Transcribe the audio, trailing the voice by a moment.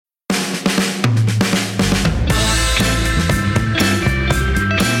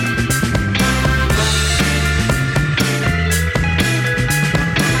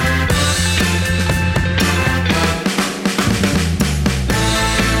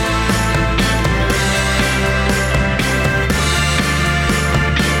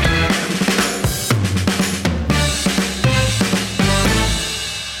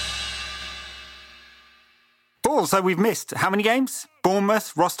So we've missed how many games?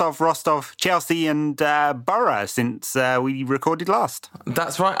 Bournemouth, Rostov, Chelsea and Borough since we recorded last.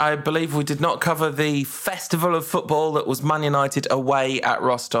 That's right. I believe we did not cover the festival of football that was Man United away at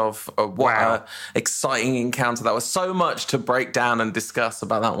Rostov. What an exciting encounter. That was so much to break down and discuss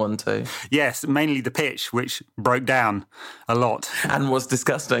about that one too. Yes, mainly the pitch, which broke down a lot. And was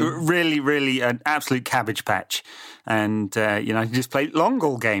disgusting. Really an absolute cabbage patch. And, United just played long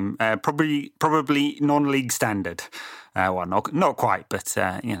all game, probably non-league standard. Well, not quite, but,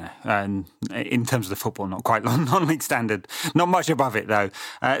 in terms of the football, not quite non-league standard. Not much above it, though.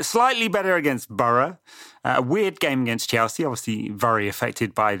 Slightly better against Borough. A weird game against Chelsea, obviously very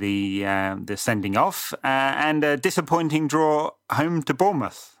affected by the sending off. And a disappointing draw home to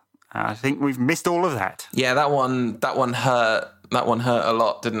Bournemouth. I think we've missed all of that. Yeah, that one hurt. That one hurt a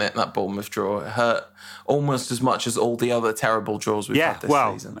lot, didn't it? That Bournemouth draw. It hurt almost as much as all the other terrible draws we've had this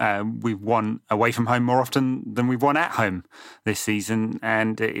season. We've won away from home more often than we've won at home this season,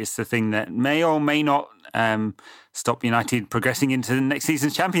 and it's the thing that may or may not stop United progressing into the next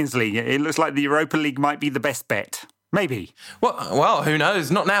season's Champions League. It looks like the Europa League might be the best bet. Maybe. Well, who knows?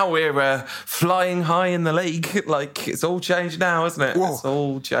 Not now. We're flying high in the league. Like, it's all changed now, isn't it? Whoa. It's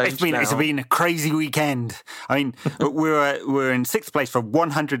all changed now. It's been a crazy weekend. I mean, we're in 6th place for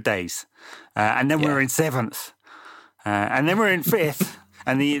 100 days. And then we're in 7th. And then we're in 5th.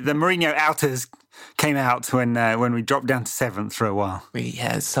 And the Mourinho outers came out when we dropped down to 7th for a while.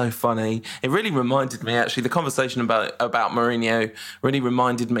 Yeah, it's so funny. It really reminded me, actually, the conversation about Mourinho really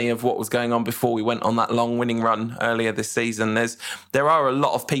reminded me of what was going on before we went on that long winning run earlier this season. There are a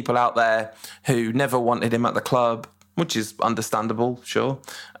lot of people out there who never wanted him at the club, which is understandable, sure,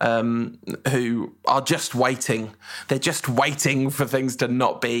 who are just waiting. They're just waiting for things to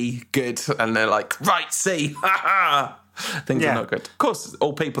not be good. And they're like, right, see, ha-ha. Things are not good. Of course,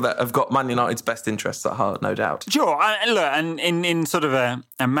 all people that have got Man United's best interests at heart, no doubt. Sure. Look, and in sort of a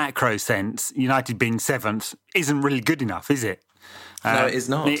macro sense, United being 7th isn't really good enough, is it? No, it is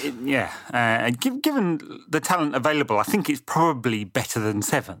not. Given the talent available, I think it's probably better than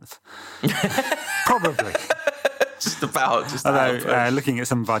 7th. Probably. Just about. Although, looking at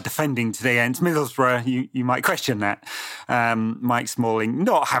some of our defending today against Middlesbrough, you might question that. Mike Smalling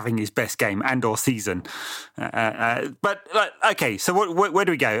not having his best game and or season. Okay, so where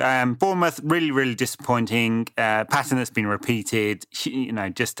do we go? Bournemouth, really disappointing. Pattern that's been repeated,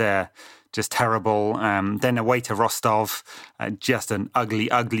 just terrible. Then away to Rostov, just an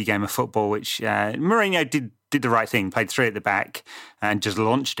ugly game of football, which Mourinho did the right thing, played 3 at the back and just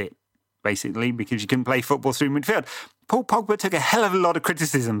launched it. Basically, because you couldn't play football through midfield. Paul Pogba took a hell of a lot of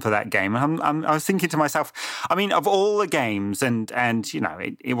criticism for that game. I was thinking to myself, I mean, of all the games, and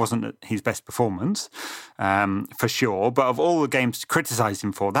it wasn't his best performance, for sure, but of all the games to criticise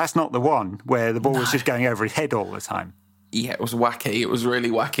him for, that's not the one where the ball was just going over his head all the time. Yeah, it was wacky. It was really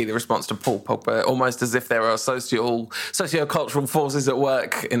wacky, the response to Paul Pogba, almost as if there are socio-cultural forces at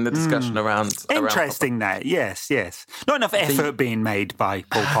work in the discussion around Interesting that, yes. Not enough effort being made by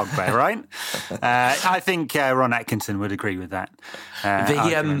Paul Pogba, right? I think Ron Atkinson would agree with that.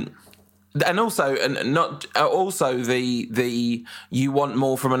 And also the you want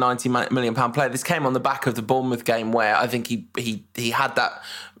more from a £90 million player. This came on the back of the Bournemouth game where I think he had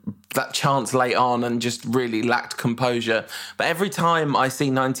that chance late on and just really lacked composure. But every time I see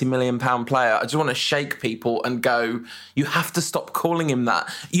 £90 million player, I just want to shake people and go, you have to stop calling him that.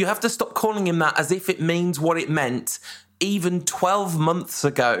 You have to stop calling him that as if it means what it meant even 12 months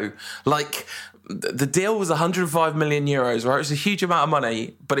ago. Like, the deal was 105 million euros, right? It's a huge amount of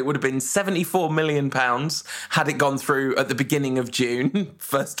money, but it would have been 74 million pounds had it gone through at the beginning of June,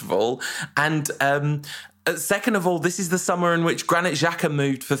 first of all. And second of all, this is the summer in which Granit Xhaka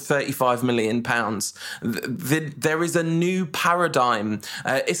moved for £35 million. There is a new paradigm.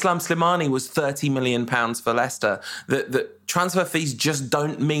 Islam Slimani was £30 million for Leicester. The transfer fees just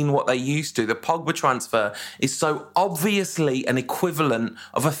don't mean what they used to. The Pogba transfer is so obviously an equivalent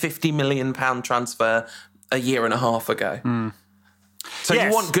of a £50 million transfer a year and a half ago. So yes.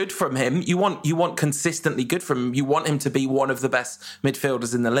 You want good from him. You want consistently good from him. You want him to be one of the best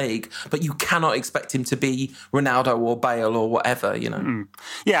midfielders in the league, but you cannot expect him to be Ronaldo or Bale or whatever, you know.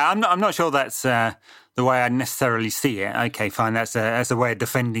 Yeah, I'm not sure that's the way I necessarily see it. Okay, fine. That's a way of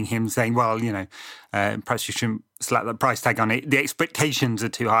defending him, saying, well, perhaps you shouldn't slap the price tag on it. The expectations are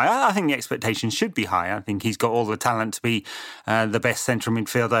too high. I think the expectations should be high. I think he's got all the talent to be the best central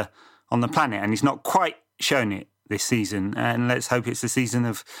midfielder on the planet, and he's not quite shown it this season, and let's hope it's a season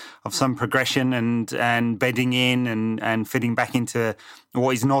of some progression and bedding in and fitting back into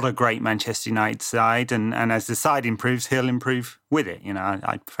what is not a great Manchester United side. And as the side improves, he'll improve with it. You know,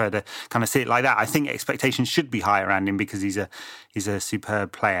 I prefer to kind of see it like that. I think expectations should be high around him because he's a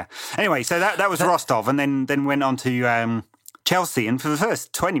superb player. Anyway, so that was Rostov, and then went on to Chelsea, and for the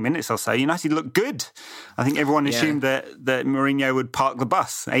first 20 minutes or so, United looked good. I think everyone assumed that Mourinho would park the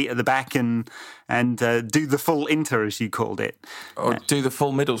bus, 8 at the back, and do the full Inter, as you called it. Or do the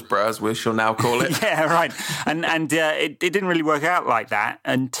full Middlesbrough, as we shall now call it. Yeah, right. And it didn't really work out like that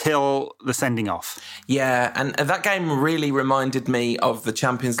until the sending off. Yeah, and that game really reminded me of the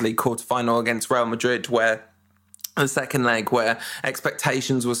Champions League quarter-final against Real Madrid, where the second leg, where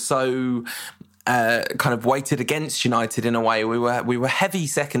expectations were so kind of weighted against United in a way. We were heavy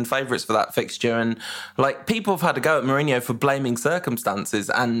second favourites for that fixture, and like people have had a go at Mourinho for blaming circumstances,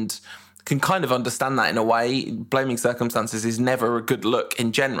 and can kind of understand that in a way. Blaming circumstances is never a good look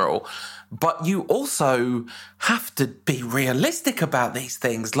in general, but you also have to be realistic about these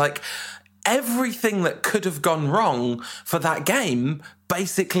things. Like, everything that could have gone wrong for that game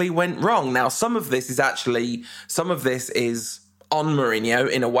basically went wrong. Now, some of this is on Mourinho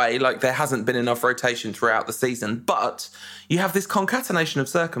in a way, like there hasn't been enough rotation throughout the season, but you have this concatenation of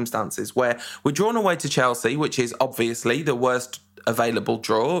circumstances where we're drawn away to Chelsea, which is obviously the worst available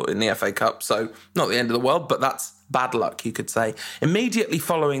draw in the FA Cup, so not the end of the world, but that's bad luck, you could say. Immediately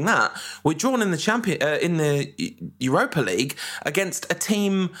following that, we're drawn in the Europa League against a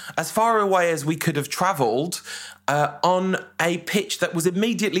team as far away as we could have travelled, on a pitch that was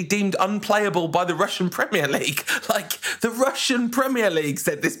immediately deemed unplayable by the Russian Premier League. Like, the Russian Premier League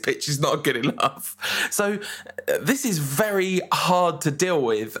said this pitch is not good enough. So this is very hard to deal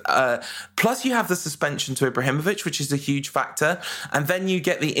with. Plus you have the suspension to Ibrahimovic, which is a huge factor. And then you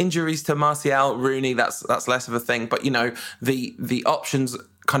get the injuries to Martial, Rooney, that's less of a thing. But, you know, the options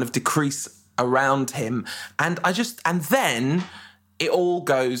kind of decrease around him. And then it all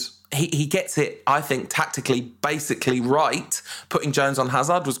goes... He gets it, I think, tactically, basically right. Putting Jones on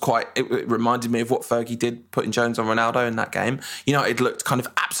Hazard was it reminded me of what Fergie did, putting Jones on Ronaldo in that game. United looked kind of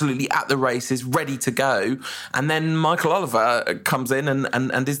absolutely at the races, ready to go. And then Michael Oliver comes in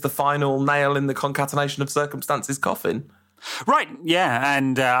and is the final nail in the concatenation of circumstances coffin. Right, yeah,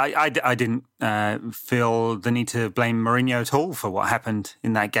 and I didn't feel the need to blame Mourinho at all for what happened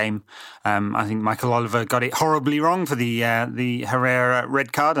in that game. I think Michael Oliver got it horribly wrong for the Herrera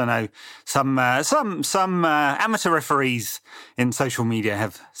red card. I know some amateur referees in social media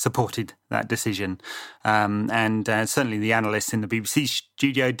have supported that decision, and certainly the analysts in the BBC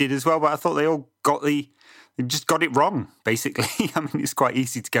studio did as well. But I thought they all just got it wrong, basically. I mean, it's quite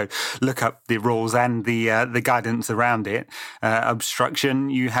easy to go look up the rules and the guidance around it. Obstruction,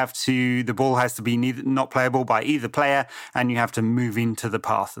 the ball has to be not playable by either player, and you have to move into the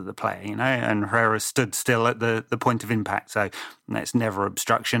path of the player, you know, and Herrera stood still at the point of impact, so that's never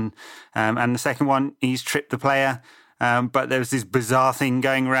obstruction. And the second one, he's tripped the player. But there was this bizarre thing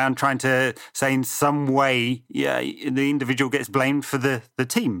going around trying to say in some way, the individual gets blamed for the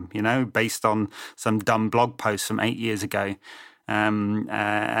team, you know, based on some dumb blog post from 8 years ago. And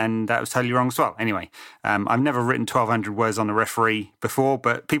that was totally wrong as well. Anyway, I've never written 1,200 words on a referee before,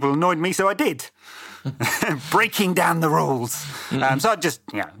 but people annoyed me, so I did. Breaking down the rules. So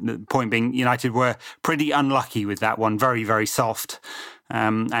the point being, United were pretty unlucky with that one. Very, very soft.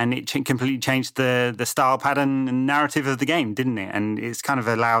 And it completely changed the style, pattern and narrative of the game, didn't it? And it's kind of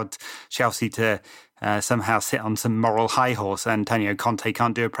allowed Chelsea to somehow sit on some moral high horse. Antonio Conte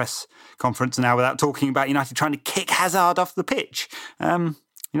can't do a press conference now without talking about United trying to kick Hazard off the pitch.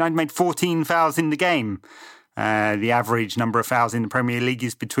 United made 14 fouls in the game. The average number of fouls in the Premier League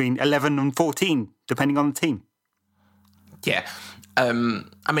is between 11 and 14, depending on the team. Yeah. I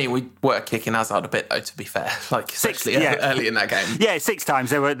mean, we were kicking Hazard a bit, though, to be fair, like especially early in that game. Yeah, 6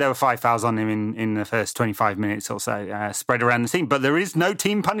 times. There were 5 fouls on him in the first 25 minutes or so, spread around the team. But there is no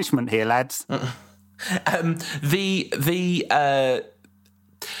team punishment here, lads. The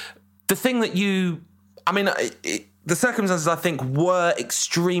thing that the circumstances, I think, were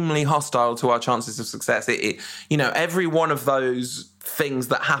extremely hostile to our chances of success. Every one of those things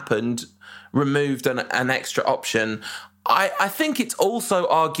that happened removed an extra option. I think it's also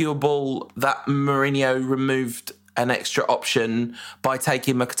arguable that Mourinho removed an extra option by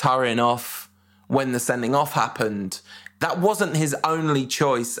taking Mkhitaryan off when the sending off happened. That wasn't his only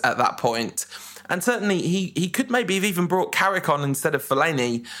choice at that point. And certainly he could maybe have even brought Carrick on instead of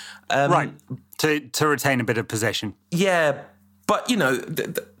Fellaini. Right, to retain a bit of possession. Yeah, but,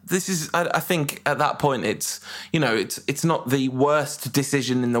 the I think at that point it's not the worst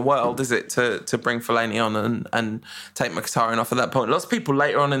decision in the world, is it, to bring Fellaini on and take Mkhitaryan off at that point. Lots of people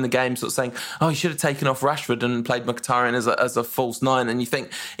later on in the game sort of saying, oh, he should have taken off Rashford and played Mkhitaryan as a false nine. And you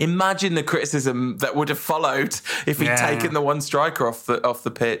think, imagine the criticism that would have followed if he'd taken the one striker off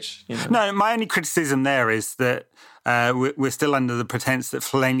the pitch. No, my only criticism there is that we're still under the pretense that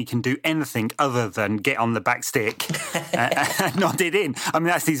Fellaini can do anything other than get on the back stick and nod it in. I mean,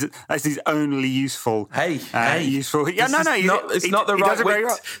 that's his only useful. Useful. Yeah, it's not the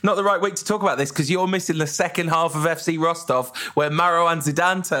right week to talk about this, because you're missing the second half of FC Rostov where Marouane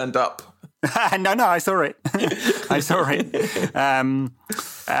Zidane turned up. No, I saw it.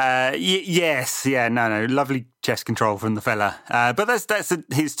 Yes, yeah, no, lovely chest control from the fella. But that's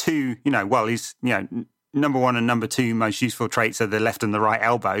his two. He's number one and number two most useful traits are the left and the right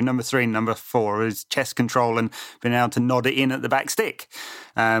elbow. Number three and number four is chest control and being able to nod it in at the back stick.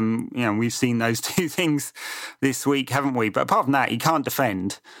 We've seen those two things this week, haven't we? But apart from that, he can't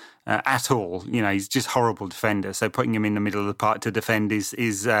defend at all. He's just horrible defender. So putting him in the middle of the park to defend is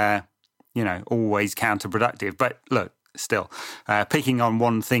always counterproductive. But look, still, picking on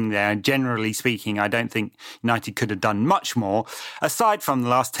one thing there, generally speaking, I don't think United could have done much more, aside from the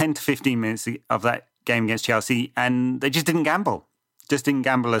last 10 to 15 minutes of that game against Chelsea, and they just didn't gamble.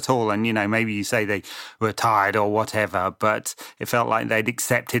 At all. And, maybe you say they were tired or whatever, but it felt like they'd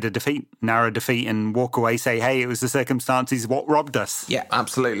accepted a narrow defeat, and walk away, say, hey, it was the circumstances what robbed us. Yeah,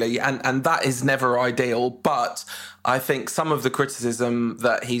 absolutely. And that is never ideal. But I think some of the criticism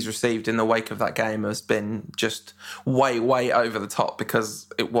that he's received in the wake of that game has been just way, way over the top, because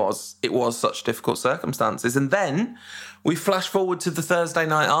it was such difficult circumstances. And then we flash forward to the Thursday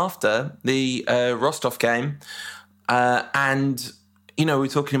night after the Rostov game, and we're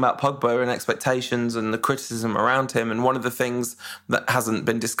talking about Pogba and expectations and the criticism around him. And one of the things that hasn't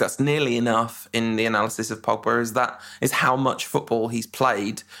been discussed nearly enough in the analysis of Pogba is how much football he's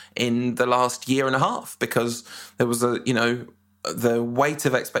played in the last year and a half, because there was the weight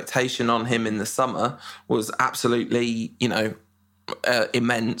of expectation on him in the summer was absolutely,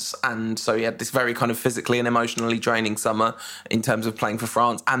 immense, and so he had this very kind of physically and emotionally draining summer in terms of playing for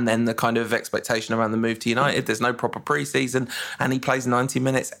France, and then the kind of expectation around the move to United. There's no proper pre-season, and he plays 90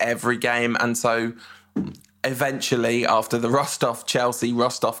 minutes every game, and so eventually, after the Rostov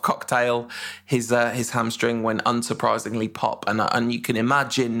cocktail, his hamstring went unsurprisingly pop, and you can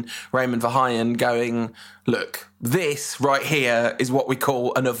imagine Raymond Verheyen going, look, this right here is what we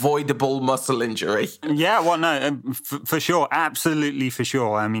call an avoidable muscle injury. Yeah, well, no, for sure, absolutely for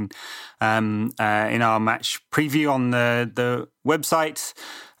sure. I mean, in our match preview on the website,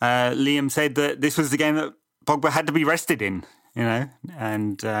 Liam said that this was the game that Pogba had to be rested in.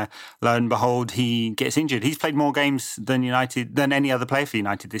 And lo and behold, he gets injured. He's played more games than any other player for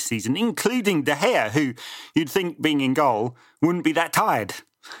United this season, including De Gea, who you'd think being in goal wouldn't be that tired.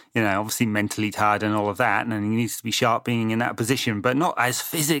 Obviously mentally tired and all of that, and he needs to be sharp being in that position, but not as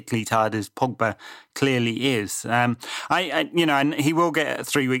physically tired as Pogba clearly is. And he will get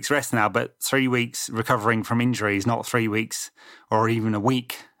 3 weeks rest now, but 3 weeks recovering from injury is not 3 weeks or even a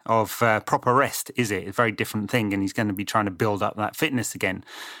week of proper rest, is it? It's a very different thing, and he's going to be trying to build up that fitness again.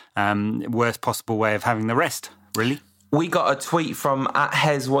 Worst possible way of having the rest, really. We got a tweet from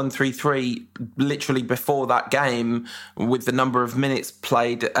 @Hez133 literally before that game with the number of minutes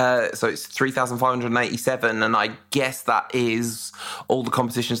played. So it's 3,587, and I guess that is all the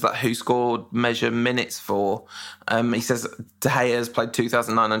competitions that Who Scored measure minutes for. He says De Gea has played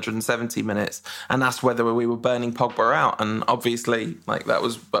 2,970 minutes, and asked whether we were burning Pogba out. And obviously, that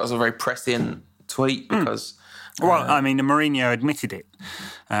was a very prescient tweet, because... Well, I mean, Mourinho admitted it,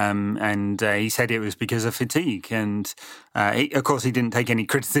 and he said it was because of fatigue. And, of course, he didn't take any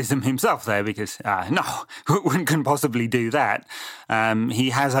criticism himself there, because, one couldn't possibly do that.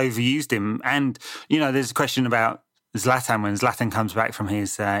 He has overused him. And, there's a question about Zlatan, when Zlatan comes back from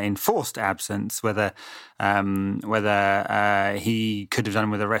his enforced absence, whether he could have done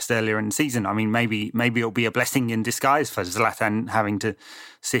with a rest earlier in the season. I mean, maybe it'll be a blessing in disguise for Zlatan having to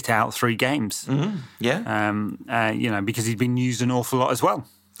sit out 3 games. Mm-hmm. Yeah. Because he's been used an awful lot as well.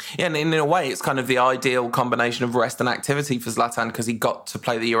 Yeah, and in a way, it's kind of the ideal combination of rest and activity for Zlatan, because he got to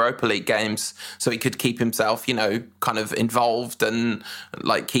play the Europa League games, so he could keep himself, kind of involved and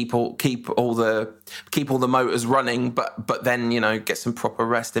keep all the motors running, but then get some proper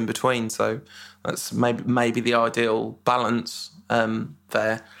rest in between. So that's maybe the ideal balance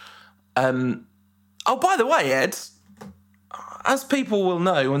there. Oh, by the way, Ed, as people will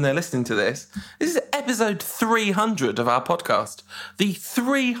know when they're listening to this is episode 300 of our podcast, the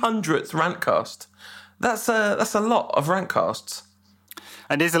 300th Rantcast. That's a lot of Rantcasts.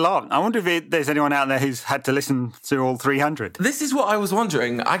 It is a lot. I wonder if there's anyone out there who's had to listen to all 300. This is what I was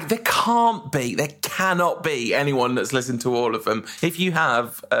wondering. There cannot be anyone that's listened to all of them. If you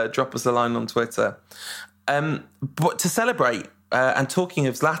have, drop us a line on Twitter. But to celebrate, and talking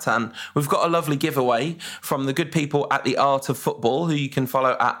of Zlatan, we've got a lovely giveaway from the good people at The Art of Football, who you can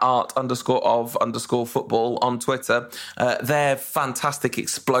follow at art_of_football on Twitter. Their fantastic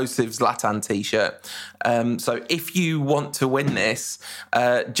explosive Zlatan t-shirt. So if you want to win this,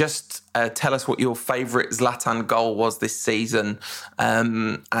 just tell us what your favourite Zlatan goal was this season,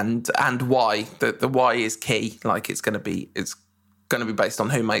 and why. The why is key. Like it's going to be based on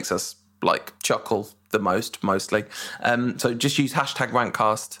who makes us like chuckle the most, mostly. So just use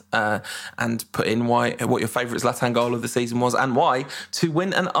 #Rantcast and put in what your favourite Zlatan goal of the season was and why to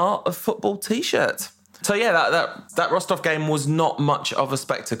win an Art of Football t-shirt. So yeah, that Rostov game was not much of a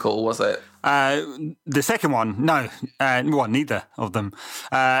spectacle, was it? The second one, no. Neither of them.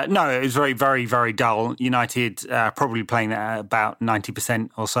 No, it was very, very, very dull. United probably playing at about 90%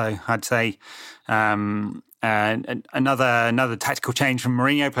 or so, I'd say. Another tactical change from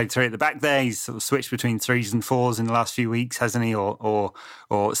Mourinho. Played 3 at the back there. He's sort of switched between 3s and 4s in the last few weeks, hasn't he? Or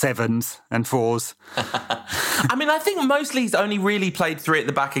 7s and 4s. I mean, I think mostly he's only really played 3 at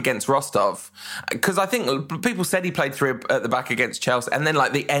the back against Rostov, because I think people said he played 3 at the back against Chelsea, and then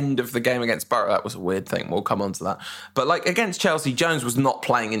like the end of the game against Borough, that was a weird thing. We'll come on to that. But like against Chelsea, Jones was not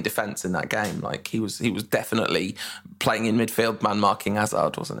playing in defence in that game. Like he was definitely playing in midfield, man marking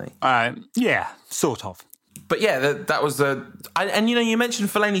Hazard, wasn't he? Yeah, sort of. But yeah, that was and you mentioned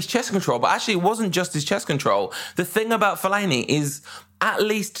Fellaini's chest control, but actually it wasn't just his chest control. The thing about Fellaini is at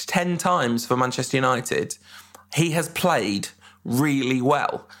least 10 times for Manchester United, he has played really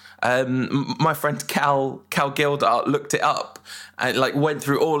well. My friend Cal Gildart looked it up and like went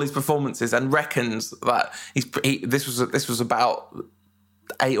through all his performances and reckons that this was about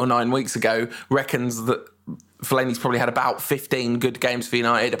 8 or 9 weeks ago, reckons that Fellaini's probably had about 15 good games for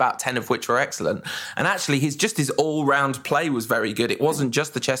United, about 10 of which were excellent. And actually, his all-round play was very good. It wasn't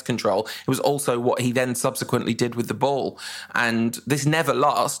just the chest control. It was also what he then subsequently did with the ball. And this never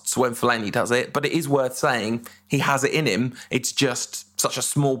lasts when Fellaini does it, but it is worth saying he has it in him. It's just such a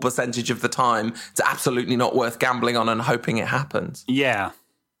small percentage of the time. It's absolutely not worth gambling on and hoping it happens. Yeah.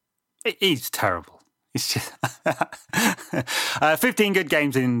 It is terrible. It's just 15 good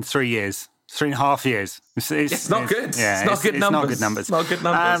games in 3 years. 3.5 years. It's not good. Yeah, it's not good numbers. It's not good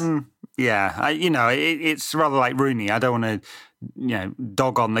numbers. It's rather like Rooney. I don't want to,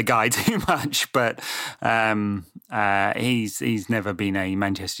 dog on the guy too much, but he's never been a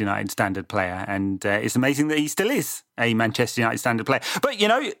Manchester United standard player, and it's amazing that he still is a Manchester United standard player. But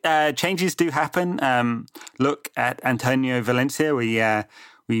changes do happen. Look at Antonio Valencia.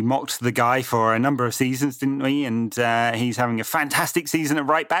 We mocked the guy for a number of seasons, didn't we? And he's having a fantastic season at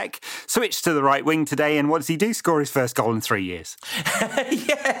right back. Switched to the right wing today, and what does he do? Score his first goal in 3 years.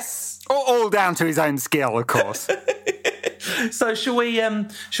 Yes! All down to his own skill, of course. So shall we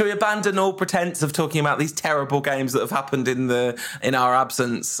abandon all pretense of talking about these terrible games that have happened in our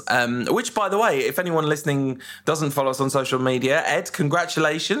absence? Which, by the way, if anyone listening doesn't follow us on social media, Ed,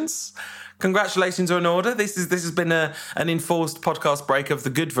 congratulations. Congratulations are in order. This has been an enforced podcast break of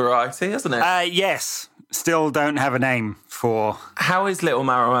the good variety, hasn't it? Yes. Still don't have a name for... How is little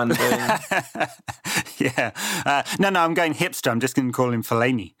Marawan doing? Yeah. No, I'm going hipster. I'm just going to call him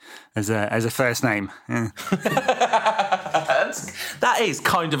Fellaini as a first name. Yeah. That is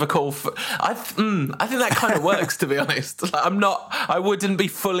kind of a call for... I think that kind of works, to be honest. I wouldn't be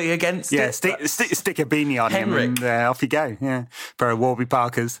fully against it. Yeah, stick a beanie on Henrik. him and off you go. Yeah, pair of Warby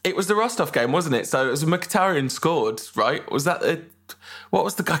Parkers. It was the Rostov game, wasn't it? So it was Mkhitaryan scored, right? Was that what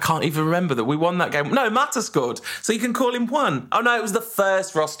was I can't even remember that we won that game. No, Mata scored. So you can call him one. Oh no, it was the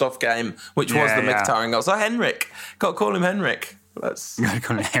first Rostov game, which was the Mkhitaryan goal. So Henrik. Got to call him Henrik. Gotta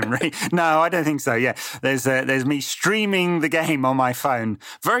call him Henry. No, I don't think so. Yeah, there's me streaming the game on my phone.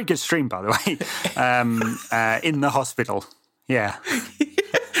 Very good stream, by the way. In the hospital. Yeah.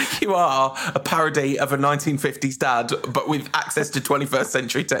 You are a parody of a 1950s dad, but with access to 21st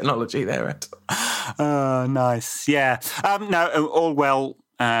century technology there, Ed. Nice. Yeah. No, all well.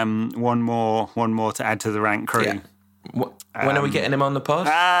 One more to add to the rank crew. Yeah. When are we getting him on the pod?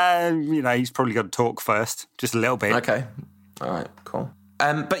 He's probably got to talk first, just a little bit. Okay. All right, cool.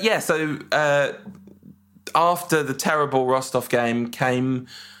 But yeah, so after the terrible Rostov game came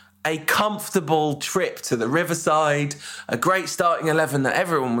a comfortable trip to the Riverside, a great starting 11 that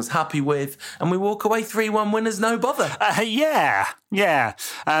everyone was happy with, and we walk away 3-1 winners, no bother. Yeah.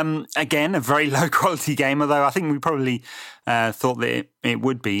 Again, a very low-quality game, although I think we probably thought that it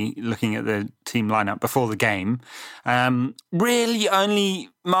would be, looking at the team lineup before the game. Really only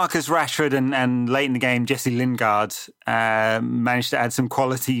Marcus Rashford and late in the game, Jesse Lingard managed to add some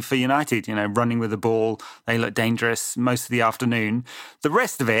quality for United, running with the ball. They looked dangerous most of the afternoon. The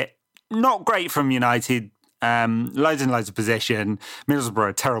rest of it, not great from United. Loads and loads of possession. Middlesbrough,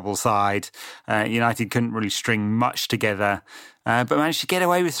 a terrible side. United couldn't really string much together, but managed to get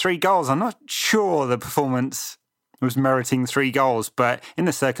away with 3 goals. I'm not sure the performance was meriting 3 goals, but in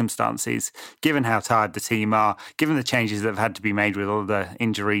the circumstances, given how tired the team are, given the changes that have had to be made with all the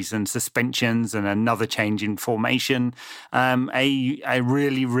injuries and suspensions and another change in formation, a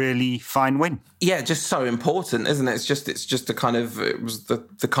really, really fine win. Yeah, just so important, isn't it? It's just it was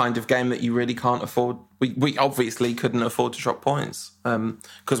the kind of game that you really can't afford. We obviously couldn't afford to drop points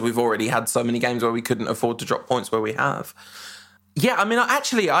because we've already had so many games where we couldn't afford to drop points where we have. Yeah, I mean, I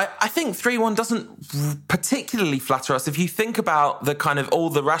think 3-1 doesn't particularly flatter us. If you think about the kind of all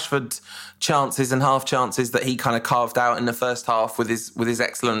the Rashford chances and half chances that he kind of carved out in the first half with his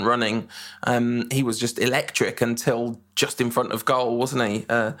excellent running, he was just electric until just in front of goal, wasn't he?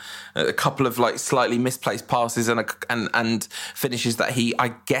 A couple of slightly misplaced passes and finishes that he, I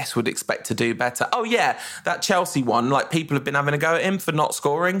guess, would expect to do better. Oh yeah, that Chelsea one, people have been having a go at him for not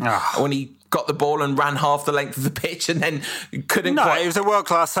scoring when he got the ball and ran half the length of the pitch and then couldn't quite... it was a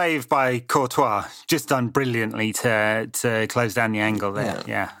world-class save by Courtois, just done brilliantly to close down the angle there.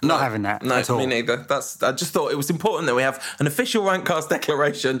 Yeah. Not having that at all. Me neither. I just thought it was important that we have an official Rantcast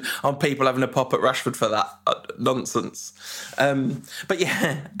declaration on people having a pop at Rashford for that nonsense. But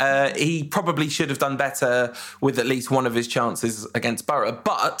yeah, he probably should have done better with at least one of his chances against Borough.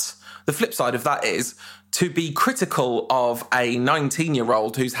 But the flip side of that is to be critical of a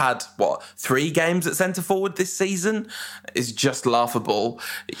 19-year-old who's had, 3 games at centre-forward this season is just laughable.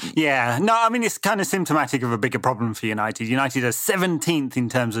 Yeah. No, I mean, it's kind of symptomatic of a bigger problem for United. United are 17th in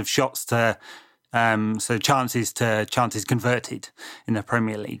terms of shots to... so chances converted in the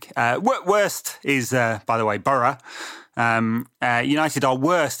Premier League. Worst is, by the way, Borough. United are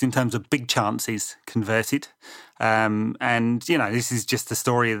worst in terms of big chances converted. And, this is just the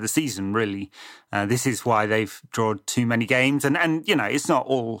story of the season, really. This is why they've drawn too many games. And it's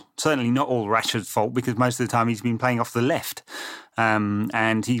certainly not all Rashford's fault, because most of the time he's been playing off the left.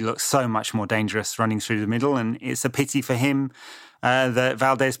 And he looks so much more dangerous running through the middle. And it's a pity for him that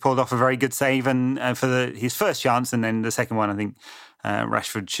Valdez pulled off a very good save and for his first chance. And then the second one, I think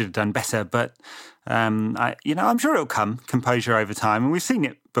Rashford should have done better. But, I'm sure it'll come, composure over time. And we've seen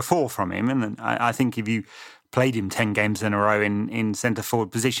it before from him. And I think if you played him 10 games in a row in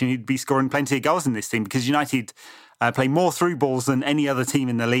centre-forward position, he'd be scoring plenty of goals in this team, because United play more through balls than any other team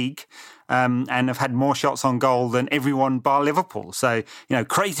in the league and have had more shots on goal than everyone bar Liverpool. So,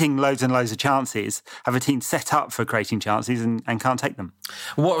 creating loads and loads of chances, have a team set up for creating chances and can't take them.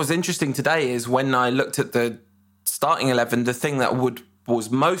 What was interesting today is when I looked at the starting 11, the thing that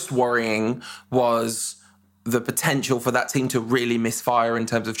was most worrying was the potential for that team to really misfire in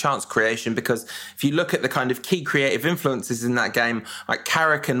terms of chance creation, because if you look at the kind of key creative influences in that game, like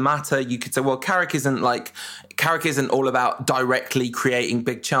Carrick and Mata, you could say, well, Carrick isn't all about directly creating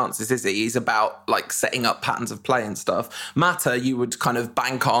big chances, is he? He's about setting up patterns of play and stuff. Mata, you would kind of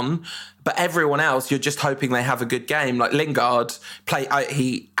bank on, but everyone else, you're just hoping they have a good game. Like Lingard,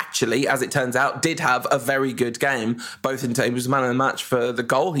 he actually, as it turns out, did have a very good game, both in terms, he was man of the match for the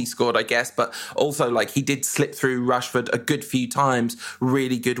goal he scored, I guess, but also he did slip through Rashford a good few times,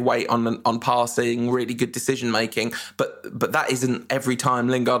 really good weight on passing, really good decision making, but that isn't every time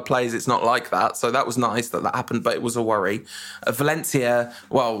Lingard plays, it's not like that. So that was nice that happened, but it was a worry. Valencia,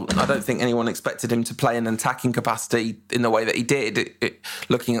 well, I don't think anyone expected him to play in an attacking capacity in the way that he did,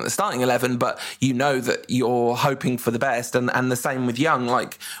 looking at the starting 11, but that you're hoping for the best, and the same with Young.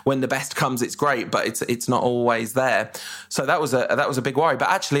 When the best comes, it's great, but it's not always there. So that was a big worry. But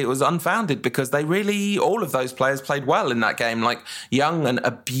actually, it was unfounded, because all of those players played well in that game. Young, and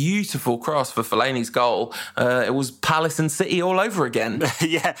a beautiful cross for Fellaini's goal. It was Palace and City all over again.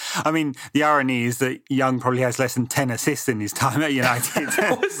 Yeah, I mean, the irony is that Young probably has less than 10 assists in his time at United.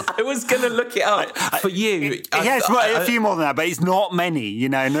 I was going to look it up for you. He has a few more than that, but it's not many.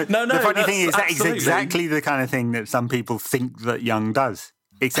 The funny thing is that is exactly the kind of thing that some people think that Young does,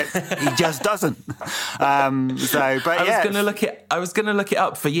 except he just doesn't. I was going to look it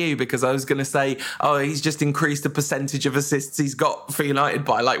up for you, because I was going to say, he's just increased the percentage of assists he's got for United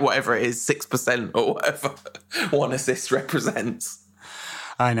by whatever it is, 6% or whatever one assist represents.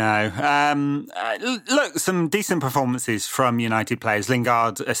 I know. Look, some decent performances from United players.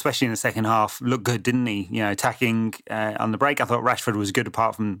 Lingard, especially in the second half, looked good, didn't he? Attacking on the break. I thought Rashford was good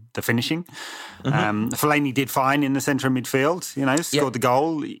apart from the finishing. Fellaini did fine in the centre of midfield, scored the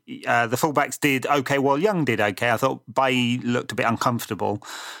goal. The fullbacks did okay. Well, Young did okay. I thought Bailly looked a bit uncomfortable,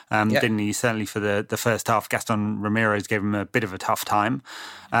 didn't he? Certainly for the first half. Gaston Ramirez gave him a bit of a tough time.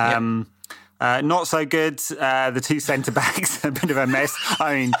 Not so good. The two centre-backs, a bit of a mess.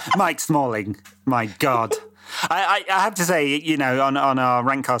 I mean, Mike Smalling, my God. I have to say, on our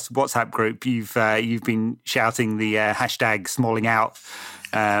Rantcast WhatsApp group, you've been shouting the hashtag Smalling out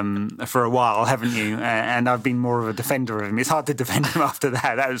for a while, haven't you? And I've been more of a defender of him. It's hard to defend him after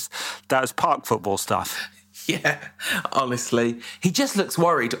that. That was park football stuff. Yeah, honestly. He just looks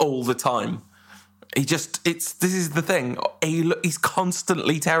worried all the time. This is the thing. He's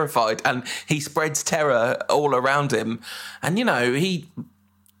constantly terrified and he spreads terror all around him. And,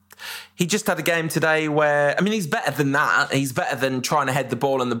 he just had a game today where, he's better than that. He's better than trying to head the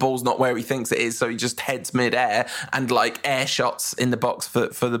ball and the ball's not where he thinks it is. So he just heads mid-air and air shots in the box for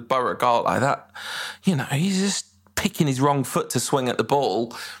the Borough goal like that. He's just picking his wrong foot to swing at the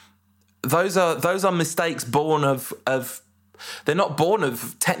ball. Those are mistakes born of they're not born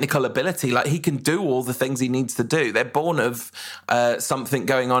of technical ability. He can do all the things he needs to do. They're born of something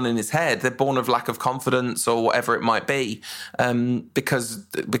going on in his head. They're born of lack of confidence or whatever it might be, because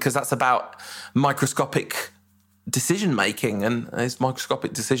that's about microscopic decision making, and his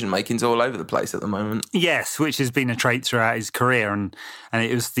microscopic decision making's all over the place at the moment. Yes, which has been a trait throughout his career, and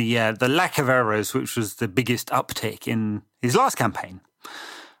it was the lack of errors which was the biggest uptick in his last campaign.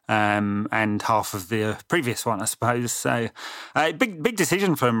 And half of the previous one, I suppose. So, big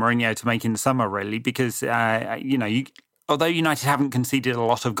decision for Mourinho to make in the summer, really, because although United haven't conceded a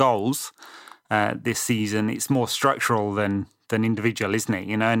lot of goals this season, it's more structural than individual, isn't it?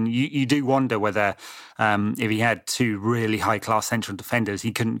 And you do wonder whether if he had two really high-class central defenders,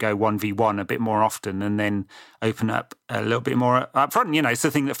 he couldn't go 1v1 a bit more often and then open up a little bit more up front. It's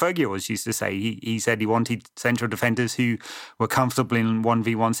the thing that Fergie always used to say. He said he wanted central defenders who were comfortable in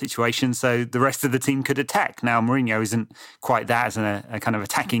 1v1 situations so the rest of the team could attack. Now, Mourinho isn't quite that as a kind of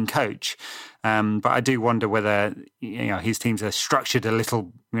attacking coach. But I do wonder whether his teams are structured a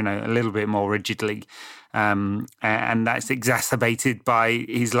little bit more rigidly, and that's exacerbated by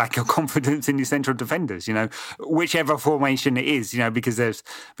his lack of confidence in his central defenders. Whichever formation it is, because there's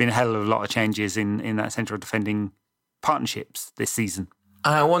been a hell of a lot of changes in that central defending partnerships this season.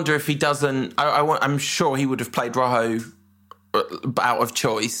 I wonder if he doesn't. I'm sure he would have played Rojo out of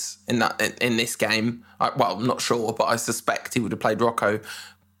choice in this game. I'm not sure, but I suspect he would have played Rocco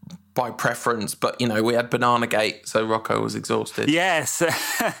by preference, but we had Bananagate, so Rocco was exhausted. Yes.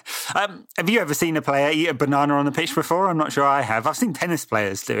 Have you ever seen a player eat a banana on the pitch before? I'm not sure I have. I've seen tennis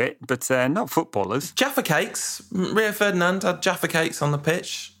players do it, but not footballers. Jaffa cakes. Rio Ferdinand had Jaffa cakes on the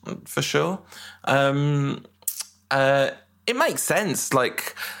pitch for sure. It makes sense.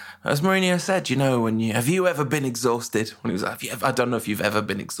 As Mourinho said, have you ever been exhausted? When he was I don't know if you've ever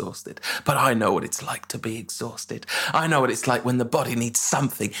been exhausted, but I know what it's like to be exhausted. I know what it's like when the body needs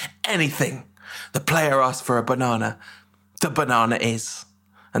something, anything. The player asks for a banana. The banana is.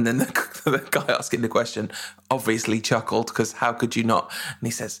 And then the guy asking the question obviously chuckled, because how could you not? And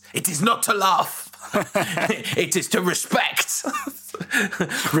he says, "It is not to laugh. It is to respect."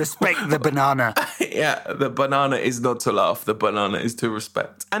 Respect the banana. Yeah, the banana is not to laugh. The banana is to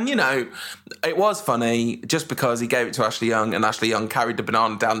respect. And, it was funny just because he gave it to Ashley Young, and Ashley Young carried the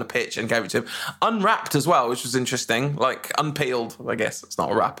banana down the pitch and gave it to him unwrapped as well, which was interesting. Unpeeled, I guess. It's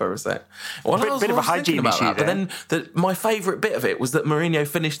not a wrapper, is it? A bit of a hygiene issue there. But then my favourite bit of it was that Mourinho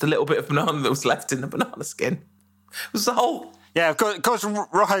finished a little bit of banana that was left in the banana skin. It was the whole... Yeah, of course,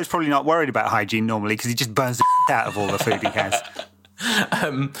 Rojo's probably not worried about hygiene normally because he just burns the out of all the food he has.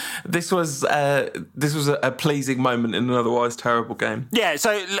 This was a pleasing moment in an otherwise terrible game. Yeah,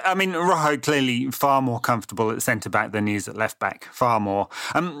 so, Rojo clearly far more comfortable at centre-back than he is at left-back, far more.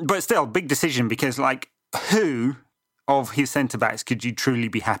 But still, big decision because, who of his centre-backs could you truly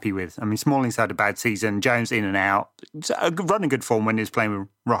be happy with? Smalling's had a bad season, Jones in and out, running good form when he was playing with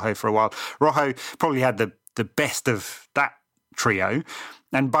Rojo for a while. Rojo probably had the best of that trio.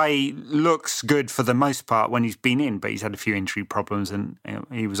 And Bailly looks good for the most part when he's been in, but he's had a few injury problems and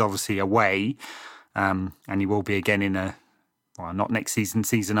he was obviously away. And he will be again in not next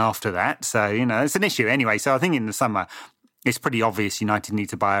season after that. So, it's an issue anyway. So I think in the summer, it's pretty obvious United need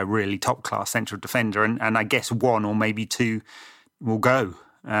to buy a really top-class central defender. And I guess one or maybe two will go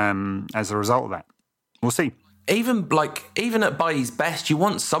as a result of that. We'll see. even at Bailly's best, you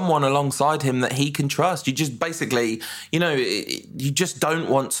want someone alongside him that he can trust. You just basically, you just don't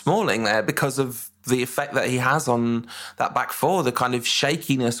want Smalling there because of the effect that he has on that back four, the kind of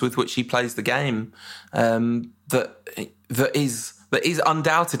shakiness with which he plays the game, that is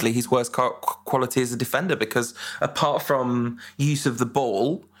undoubtedly his worst quality as a defender, because apart from use of the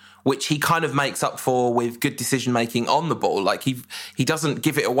ball, which he kind of makes up for with good decision-making on the ball. Like, he doesn't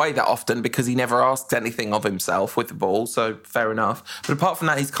give it away that often because he never asks anything of himself with the ball, so fair enough. But apart from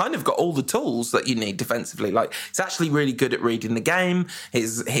that, he's kind of got all the tools that you need defensively. Like, he's actually really good at reading the game.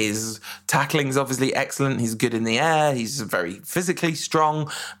 His tackling's obviously excellent. He's good in the air. He's very physically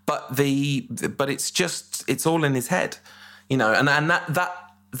strong. But it's all in his head, and that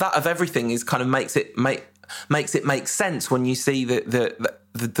of everything is kind of makes it make sense when you see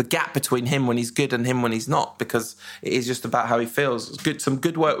the gap between him when he's good and him when he's not, because it is just about how he feels. Some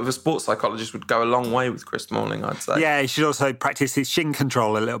good work with a sports psychologist would go a long way with Chris Smalling, I'd say. Yeah, he should also practice his shin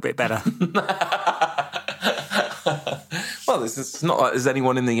control a little bit better. Well, it's not like there's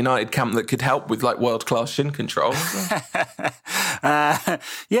anyone in the United camp that could help with world-class shin control.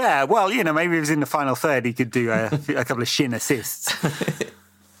 Yeah, well, maybe if he was in the final third, he could do a couple of shin assists.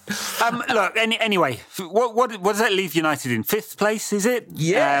 Look, anyway, what does that leave United in? 5th place, is it?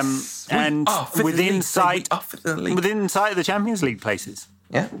 Yes. Within sight of the Champions League places.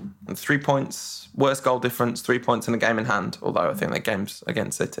 Yeah, and 3 points, worst goal difference, 3 points in a game in hand, although I think that game's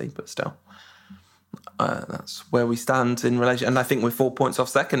against City, but still. That's where we stand in relation. And I think we're 4 points off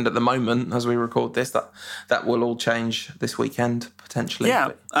second at the moment as we record this. That will all change this weekend, potentially.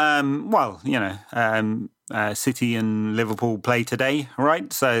 Yeah, City and Liverpool play today,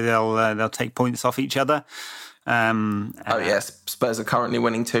 right? So they'll take points off each other. Yes, Spurs are currently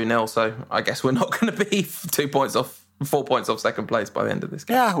winning 2-0, so I guess we're not going to be 4 points off second place by the end of this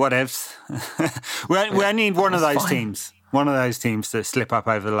game. Yeah, whatevs. we need one of those teams. One of those teams to slip up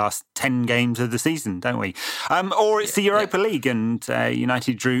over the last 10 games of the season, don't we? Or it's the Europa League, and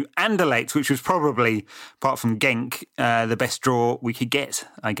United drew Anderlecht, which was probably, apart from Genk, the best draw we could get,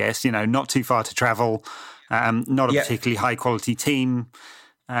 I guess. Not too far to travel, not a particularly high-quality team.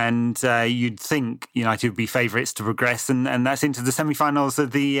 And you'd think United would be favourites to progress, and that's into the semi-finals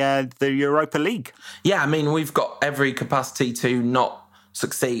of the Europa League. Yeah, I mean, we've got every capacity to not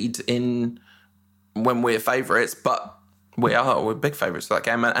succeed when we're favourites, but we're big favourites for that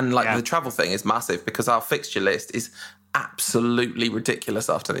game. And the travel thing is massive because our fixture list is absolutely ridiculous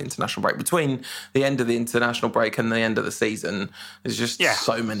after the international break. Between the end of the international break and the end of the season, there's just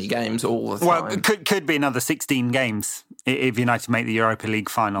so many games all the time. Well, it could be another 16 games if United make the Europa League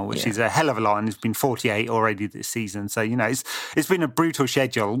final, which is a hell of a lot, and it's been 48 already this season. So, it's been a brutal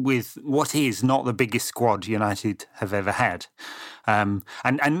schedule with what is not the biggest squad United have ever had. And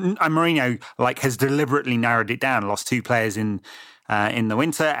Mourinho has deliberately narrowed it down, lost 2 players in the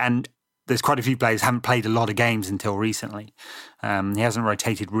winter, and there's quite a few players who haven't played a lot of games until recently. He hasn't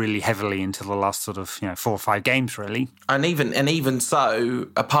rotated really heavily until the last sort of 4 or 5 games, really. And even so,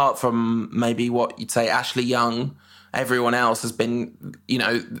 apart from maybe what you'd say Ashley Young, everyone else has been,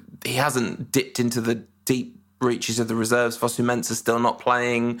 he hasn't dipped into the deep reaches of the reserves. Fosu Mensah's still not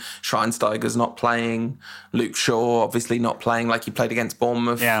playing. Schweinsteiger's not playing. Luke Shaw obviously not playing, like he played against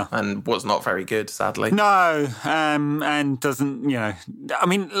Bournemouth and was not very good, sadly. No, and doesn't, I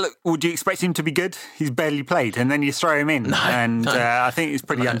mean, look, would you expect him to be good? He's barely played, and then you throw him in. I think it's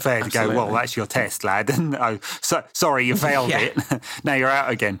pretty unfair to go, well, that's your test, lad. And sorry, you failed it. Now you're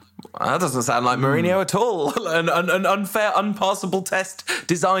out again. That doesn't sound like Mourinho at all. An unfair, unpassable test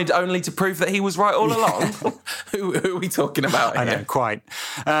designed only to prove that he was right all along. Who are we talking about here? I know, quite.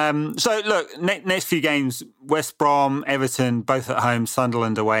 So, look, next few games, West Brom, Everton, both at home,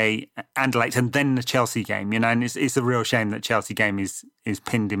 Sunderland away, Anderlecht, and then the Chelsea game, and it's a real shame that Chelsea game is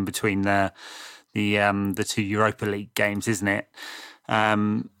pinned in between the 2 Europa League games, isn't it?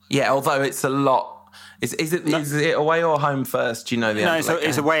 Although it's a lot. Is it away or home first? Do you know the Anderlecht game?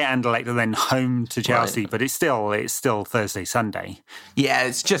 It's away at Anderlecht and then home to Chelsea, but it's still Thursday, Sunday. Yeah,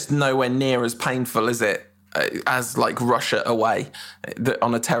 it's just nowhere near as painful, is it? As Russia away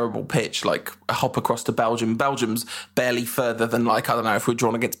on a terrible pitch, a hop across to Belgium. Belgium's barely further than I don't know if we're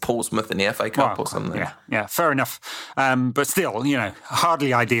drawn against Portsmouth in the FA Cup or something. Yeah, fair enough. But still,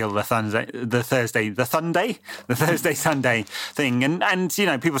 hardly ideal the Thursday Sunday thing.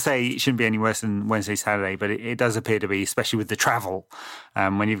 And people say it shouldn't be any worse than Wednesday Saturday, but it does appear to be, especially with the travel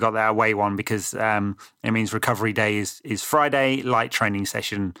when you've got that away one, because it means recovery day is Friday, light training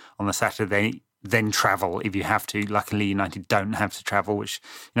session on the Saturday. Then travel if you have to. Luckily, United don't have to travel, which,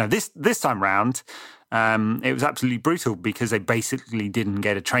 this time round, it was absolutely brutal because they basically didn't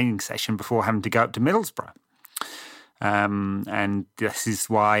get a training session before having to go up to Middlesbrough. And this is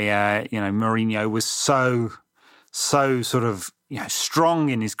why, Mourinho was so sort of, strong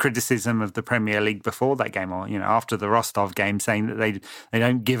in his criticism of the Premier League before that game, or, after the Rostov game, saying that they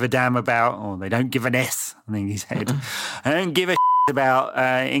don't give a damn about, or they don't give an S, I think he said. They don't give a about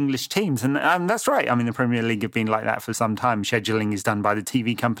English teams. And that's right. I mean, the Premier League have been like that for some time. Scheduling is done by the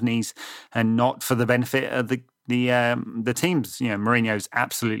TV companies and not for the benefit of the teams. Mourinho's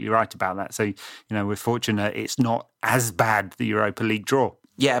absolutely right about that. So, we're fortunate it's not as bad, the Europa League draw.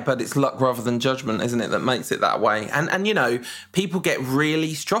 Yeah, but it's luck rather than judgment, isn't it, that makes it that way? And people get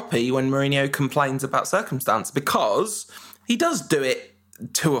really stroppy when Mourinho complains about circumstance, because he does do it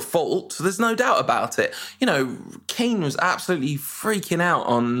to a fault. There's no doubt about it. Keane was absolutely freaking out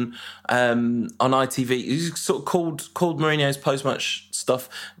on ITV. He sort of called Mourinho's post-match stuff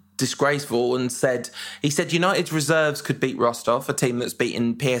disgraceful and said United's reserves could beat Rostov, a team that's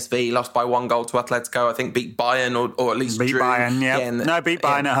beaten PSV, lost by 1 goal to Atletico, I think beat Bayern or at least beat drew. Bayern, beat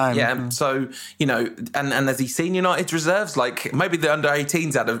Bayern at home. Yeah, so, and has he seen United's reserves? Like, maybe the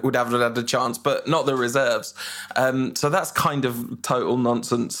under-18s would have had a chance, but not the reserves. So that's kind of total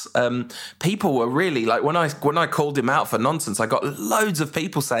nonsense. People were really, like, when I called him out for nonsense, I got loads of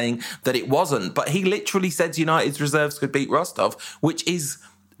people saying that it wasn't, but he literally said United's reserves could beat Rostov, which is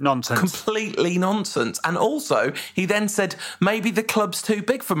nonsense. Completely nonsense. And also, he then said, maybe the club's too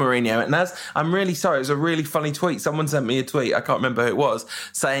big for Mourinho. And I'm really sorry, it was a really funny tweet. Someone sent me a tweet, I can't remember who it was,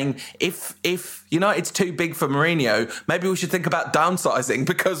 saying, if United's too big for Mourinho, maybe we should think about downsizing,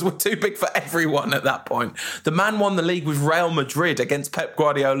 because we're too big for everyone at that point. The man won the league with Real Madrid against Pep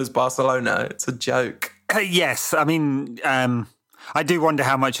Guardiola's Barcelona. It's a joke. Yes, I mean... I do wonder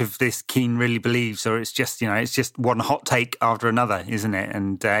how much of this Keane really believes, or it's just one hot take after another, isn't it?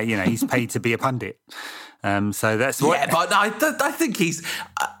 And he's paid to be a pundit, so that's what. Yeah, but I think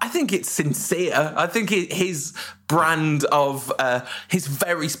it's sincere. I think his brand of his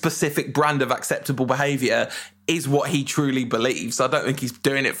very specific brand of acceptable behaviour is what he truly believes. I don't think he's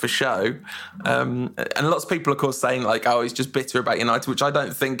doing it for show. And lots of people, of course, saying like, oh, he's just bitter about United, which I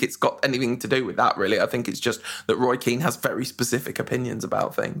don't think it's got anything to do with that, really. I think it's just that Roy Keane has very specific opinions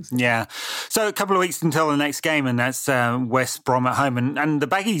about things. Yeah. So a couple of weeks until the next game, and that's West Brom at home. And the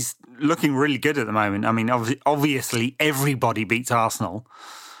Baggies looking really good at the moment. I mean, obviously everybody beats Arsenal.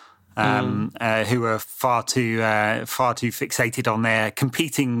 Who are far too fixated on their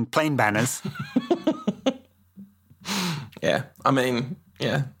competing plain banners. Yeah, I mean,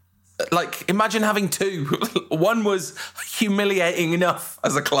 yeah. Like, imagine having two. One was humiliating enough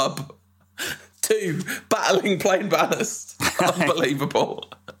as a club. Two, battling plain banners.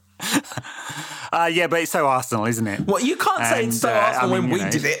 Unbelievable. Yeah, but it's so Arsenal, isn't it? Well, you can't say it's so Arsenal when we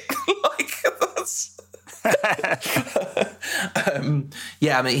did it. Like, that's...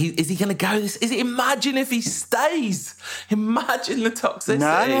 yeah, I mean, is he going to go this? Imagine if he stays. Imagine the toxicity.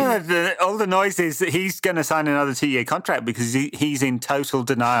 No, all the noise is that he's going to sign another 2-year contract because he's in total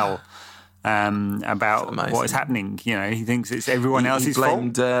denial about what is happening. He thinks it's everyone else's fault. He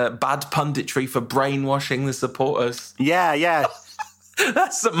blamed bad punditry for brainwashing the supporters. Yeah.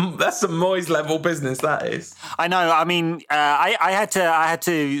 That's some Moyes level business, that is. I know. I mean, I had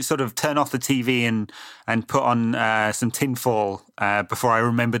to sort of turn off the TV and put on some tinfoil before I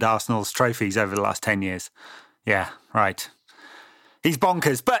remembered Arsenal's trophies over the last 10 years. Yeah, right. He's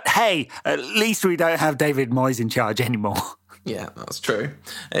bonkers. But hey, at least we don't have David Moyes in charge anymore. Yeah, that's true.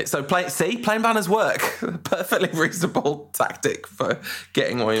 So plain banners work. Perfectly reasonable tactic for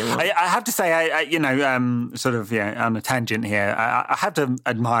getting what you want. I have to say, on a tangent here, I have to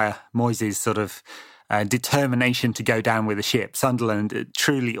admire Moyes' sort of determination to go down with the ship. Sunderland, a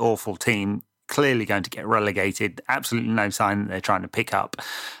truly awful team, clearly going to get relegated. Absolutely no sign that they're trying to pick up.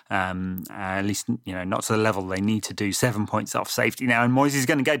 At least, not to the level they need to do. 7 points off safety now, and Moyes is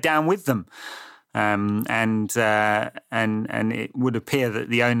going to go down with them. And it would appear that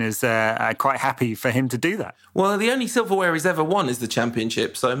the owners are quite happy for him to do that. Well, the only silverware he's ever won is the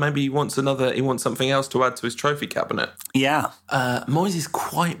Championship, so maybe he wants something else to add to his trophy cabinet. Yeah. Moyes is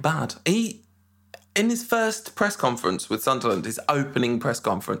quite bad. In his first press conference with Sunderland, his opening press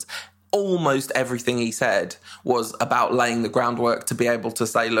conference, almost everything he said was about laying the groundwork to be able to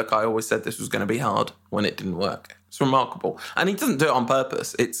say, look, I always said this was going to be hard when it didn't work. It's remarkable. And he doesn't do it on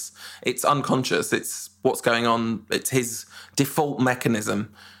purpose. It's unconscious. It's what's going on. It's his default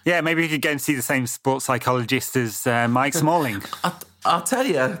mechanism. Yeah, maybe you could go and see the same sports psychologist as Mike Smalling. I'll tell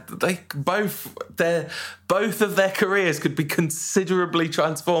you, both of their careers could be considerably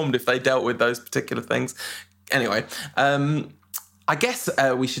transformed if they dealt with those particular things. Anyway, I guess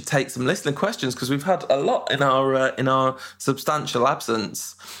we should take some listener questions because we've had a lot in our substantial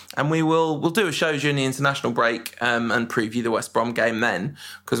absence, and we'll do a show during the international break and preview the West Brom game then,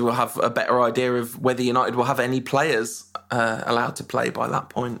 because we'll have a better idea of whether United will have any players allowed to play by that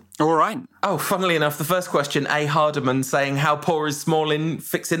point. All right. Oh, funnily enough, the first question, A. Hardiman saying, "How poor is Smalling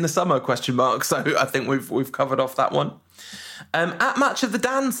fixing the summer?" ? So I think we've covered off that one. At Match of the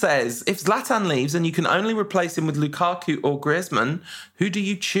Dan says, if Zlatan leaves and you can only replace him with Lukaku or Griezmann, who do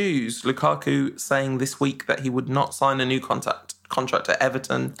you choose? Lukaku saying this week that he would not sign a new contract at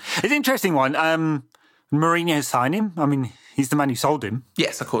Everton. It's an interesting one. Mourinho signed him. I mean, he's the man who sold him.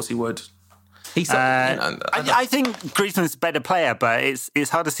 Yes, of course he would. He said, I think Griezmann's a better player, but it's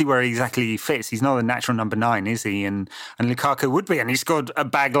hard to see where exactly he fits. He's not a natural number 9, is he? And Lukaku would be, and he scored a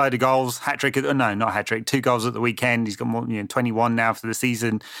bag load of goals, hat-trick. No, not hat-trick, 2 goals at the weekend. He's got more, 21 now for the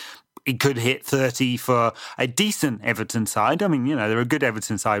season. He could hit 30 for a decent Everton side. I mean, they're a good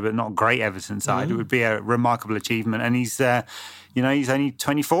Everton side, but not a great Everton side. It would be a remarkable achievement. And he's, he's only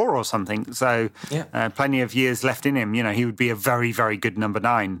 24 or something. So plenty of years left in him. He would be a very, very good number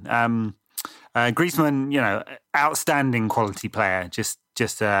 9. Griezmann, outstanding quality player, just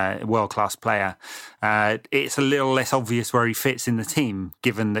a world-class player. It's a little less obvious where he fits in the team,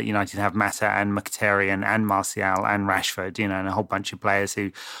 given that United have Mata and Mkhitaryan and Martial and Rashford, and a whole bunch of players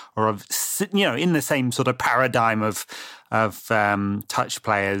who are, in the same sort of paradigm of touch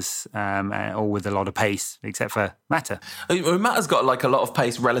players, all with a lot of pace, except for Mata. Mata's got a lot of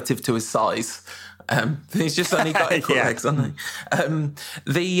pace relative to his size. He's just only got equal legs, hasn't he?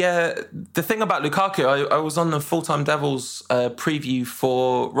 The thing about Lukaku, I was on the Full-Time Devils preview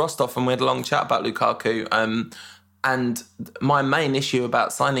for Rostov, and we had a long chat about Lukaku. And my main issue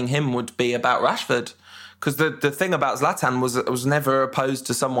about signing him would be about Rashford. Because the thing about Zlatan was never opposed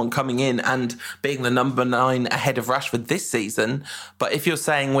to someone coming in and being the number 9 ahead of Rashford this season. But if you're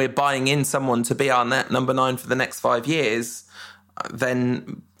saying we're buying in someone to be our number 9 for the next 5 years,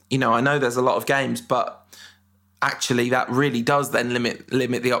 then, I know there's a lot of games, but actually that really does then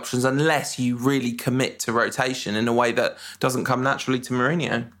limit the options unless you really commit to rotation in a way that doesn't come naturally to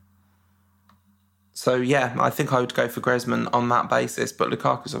Mourinho. So, yeah, I think I would go for Griezmann on that basis, but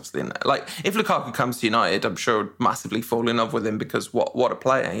Lukaku's obviously in there. If Lukaku comes to United, I'm sure I'd massively fall in love with him because what a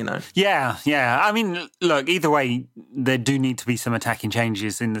player, Yeah. I mean, look, either way, there do need to be some attacking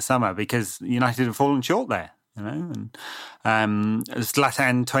changes in the summer because United have fallen short there. And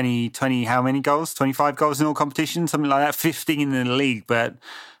Zlatan 20 how many goals? 25 goals in all competitions, something like that. 15 in the league, but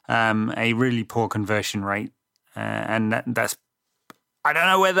a really poor conversion rate, and that's. I don't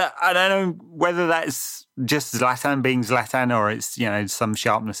know whether that's just Zlatan being Zlatan or it's some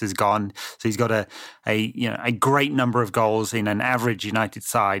sharpness has gone. So he's got a great number of goals in an average United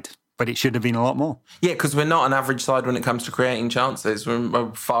side. But it should have been a lot more. Yeah, because we're not an average side when it comes to creating chances.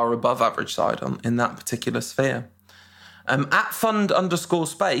 We're far above average side in that particular sphere. At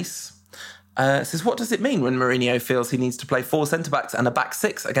 @fund_space says, what does it mean when Mourinho feels he needs to play 4 centre-backs and a back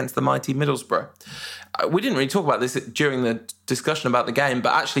 6 against the mighty Middlesbrough? We didn't really talk about this during the discussion about the game,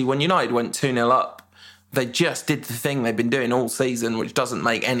 but actually when United went 2-0 up, they just did the thing they've been doing all season, which doesn't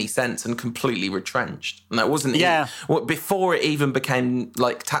make any sense and completely retrenched. And that wasn't before it even became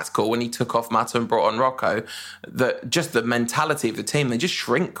tactical when he took off Mata and brought on Rocco. Just the mentality of the team, they just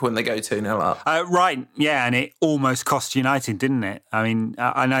shrink when they go 2-0 up. Right, yeah, and it almost cost United, didn't it? I mean,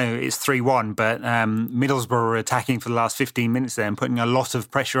 I know it's 3-1, but Middlesbrough were attacking for the last 15 minutes there and putting a lot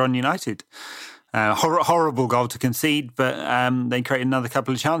of pressure on United. Horrible goal to concede, but they created another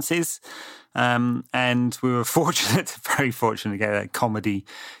couple of chances. And we were very fortunate to get a comedy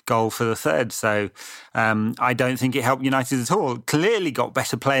goal for the third. So I don't think it helped United at all. Clearly got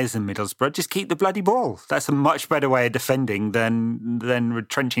better players than Middlesbrough. Just keep the bloody ball. That's a much better way of defending than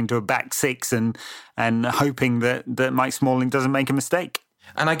retrenching to a back 6 and hoping that Mike Smalling doesn't make a mistake.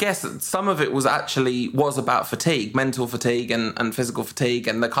 And I guess some of it was about fatigue, mental fatigue and physical fatigue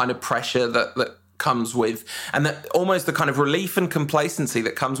and the kind of pressure that comes with, and that almost the kind of relief and complacency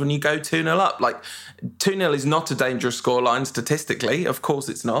that comes when you go 2-0 up. 2-0 is not a dangerous scoreline statistically, of course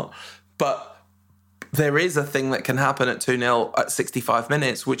it's not, but there is a thing that can happen at 2-0 at 65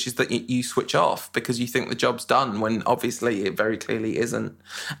 minutes, which is that you switch off because you think the job's done when obviously it very clearly isn't.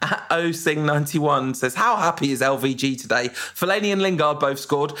 OSing91 says, how happy is LVG today? Fellaini and Lingard both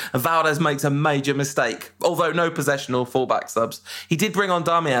scored and Valdez makes a major mistake, although no possession or fullback subs. He did bring on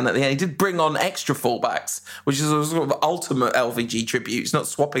Darmian at the end. He did bring on extra fullbacks, which is a sort of ultimate LVG tribute. It's not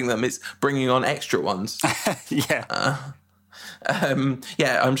swapping them, it's bringing on extra ones. Yeah.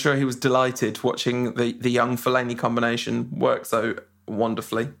 I'm sure he was delighted watching the young Fellaini combination work so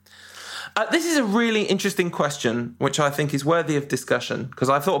wonderfully. This is a really interesting question, which I think is worthy of discussion, because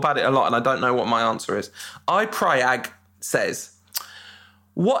I've thought about it a lot and I don't know what my answer is. iPrayag says,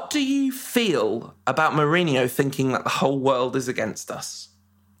 what do you feel about Mourinho thinking that the whole world is against us?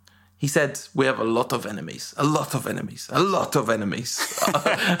 He said, we have a lot of enemies, a lot of enemies, a lot of enemies.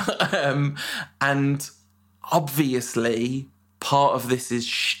 And obviously, part of this is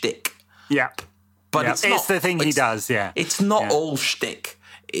shtick. Yeah. But it's the thing he does, yeah. It's not all shtick.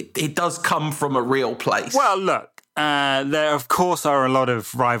 It does come from a real place. Well, look, there of course are a lot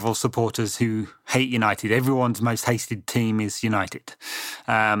of rival supporters who hate United. Everyone's most hated team is United,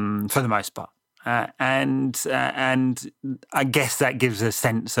 for the most part. And I guess that gives a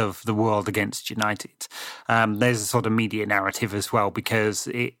sense of the world against United. There's a sort of media narrative as well, because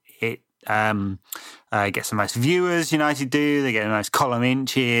it gets the most viewers. United do. They get the most column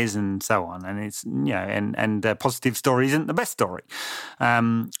inches and so on. And it's and the positive story isn't the best story.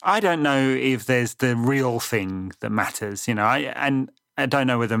 I don't know if there's the real thing that matters. I don't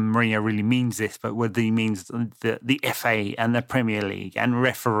know whether Mourinho really means this, but whether he means the FA and the Premier League and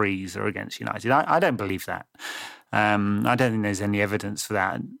referees are against United. I don't believe that. I don't think there's any evidence for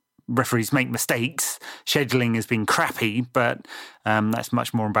that. Referees make mistakes. Scheduling has been crappy, but that's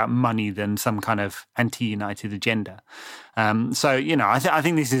much more about money than some kind of anti-United agenda. I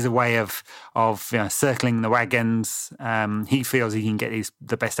think this is a way of circling the wagons. He feels he can get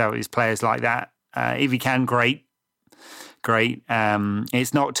the best out of his players like that. If he can, great.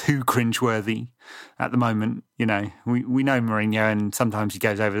 It's not too cringeworthy at the moment. We know Mourinho, and sometimes he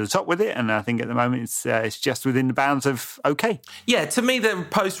goes over the top with it. And I think at the moment it's just within the bounds of okay. Yeah, to me the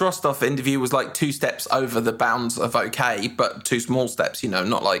post Rostov interview was like 2 steps over the bounds of okay, but 2 small steps.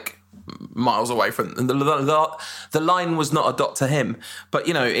 Not like miles away from the line was not a dot to him. But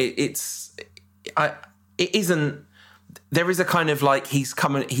it isn't. There is a kind of like he's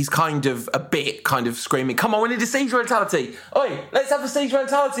kind of a bit kind of screaming, come on, we need a siege mentality. Oi, let's have a siege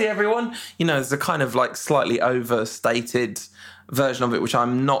mentality, everyone. There's a kind of like slightly overstated version of it, which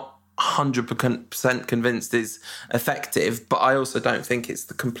I'm not 100% convinced is effective, but I also don't think it's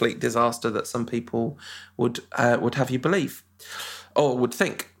the complete disaster that some people would have you believe, or would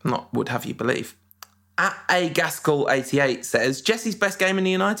think, not would have you believe. At A Gaskell 88 says, Jesse's best game in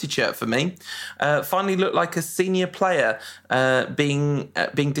the United shirt for me. Finally looked like a senior player, being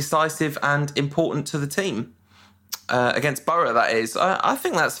decisive and important to the team. Against Borough, that is. I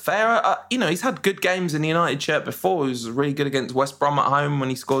think that's fair. He's had good games in the United shirt before. He was really good against West Brom at home when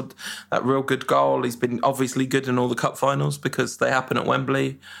he scored that real good goal. He's been obviously good in all the cup finals because they happen at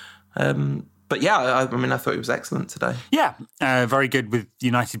Wembley. But yeah, I thought he was excellent today. Yeah, very good with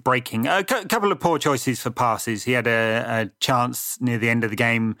United breaking. A couple of poor choices for passes. He had a chance near the end of the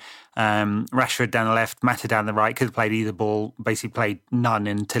game. Rashford down the left, Mata down the right. Could have played either ball. Basically played none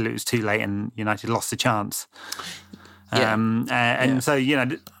until it was too late and United lost the chance. Yeah. So,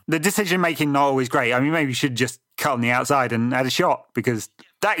 the decision-making not always great. Maybe you should just cut on the outside and add a shot because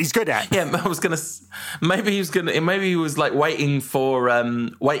that he's good at. Yeah, I was gonna. Maybe he was like waiting for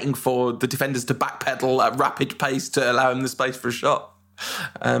the defenders to backpedal at rapid pace to allow him the space for a shot.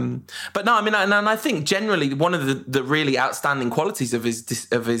 But no, and I think generally one of the really outstanding qualities of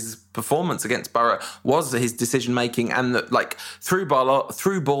his performance against Borough was his decision making and that like through ball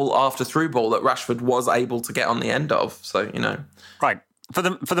after through ball that Rashford was able to get on the end of. So right. For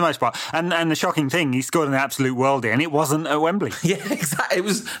the most part. And the shocking thing, he scored an absolute worldie and it wasn't at Wembley. Yeah, exactly. It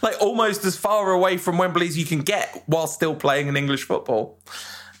was like almost as far away from Wembley as you can get while still playing in English football.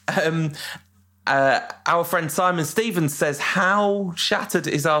 Our friend Simon Stevens says, how shattered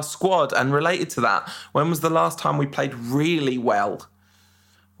is our squad? And related to that, when was the last time we played really well?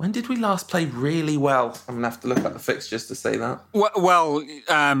 When did we last play really well? I'm going to have to look at the fixtures to say that. Well,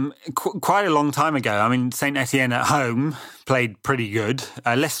 quite a long time ago. St Etienne at home played pretty good.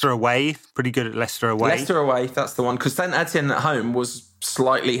 Leicester away, pretty good at Leicester away. Leicester away, that's the one. Because St Etienne at home was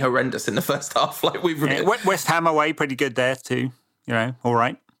slightly horrendous in the first half. West Ham away, pretty good there too. All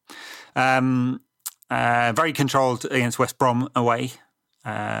right. Very controlled against West Brom away.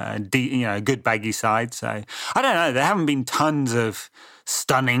 Good baggy side. So I don't know. There haven't been tons of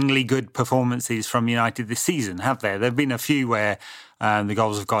stunningly good performances from United this season, have there? There've been a few where the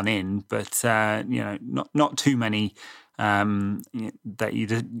goals have gone in, but not too many that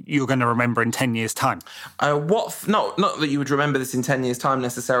you're going to remember in 10 years' time. Not that you would remember this in 10 years' time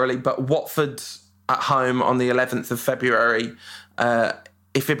necessarily, but Watford at home on the 11th of February.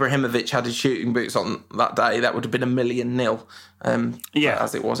 If Ibrahimovic had his shooting boots on that day, that would have been 1,000,000. But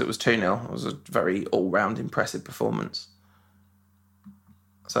as it was 2-0. It was a very all-round impressive performance.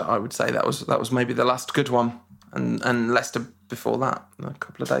 So I would say that was maybe the last good one. And Leicester before that, a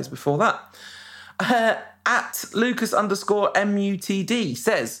couple of days before that. At Lucas_MUTD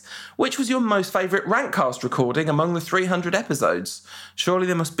says, which was your most favourite Rankcast recording among the 300 episodes? Surely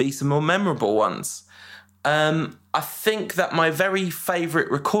there must be some more memorable ones. I think that my very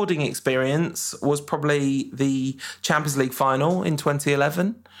favourite recording experience was probably the Champions League final in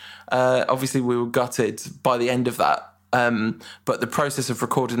 2011. Obviously, we were gutted by the end of that. But the process of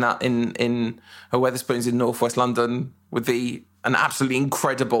recording that in Wetherspoons in northwest London with an absolutely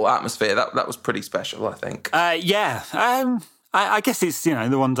incredible atmosphere, that was pretty special, I think. I guess it's,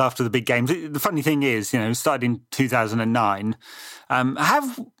 the ones after the big games. The funny thing is, it started in 2009.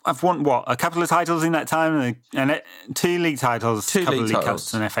 I've won, a couple of titles in that time? And 2 league titles, a couple of league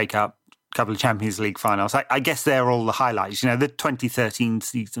cups, an FA Cup, a couple of Champions League finals. I guess they're all the highlights. The 2013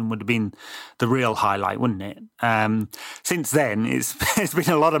 season would have been the real highlight, wouldn't it? Since then, it's been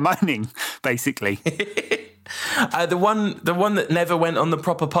a lot of moaning, basically. The one that never went on the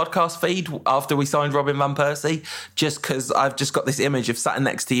proper podcast feed after we signed Robin van Persie, just because I've just got this image of sat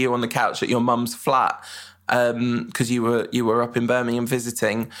next to you on the couch at your mum's flat, because you were up in Birmingham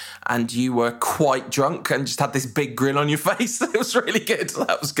visiting, and you were quite drunk and just had this big grin on your face. It was really good.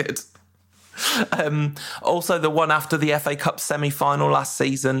 That was good. Also, the one after the FA Cup semi-final last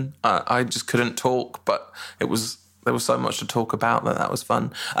season, I just couldn't talk, but there was so much to talk about that was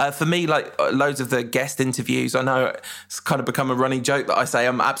fun. For me, loads of the guest interviews, I know it's kind of become a running joke that I say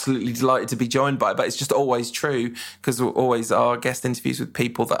I'm absolutely delighted to be joined by, but it's just always true because there always are guest interviews with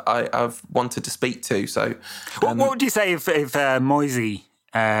people that I've wanted to speak to. So, what would you say if Moisey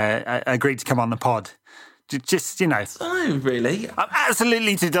agreed to come on the pod? Just, Oh, really? I'm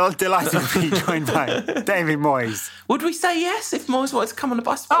absolutely delighted to be joined by David Moyes. Would we say yes if Moyes wanted to come on the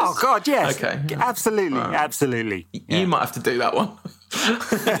bus? Oh, God, yes. Okay. Absolutely, absolutely. Yeah. You might have to do that one.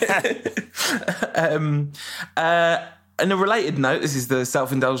 On a related note, this is the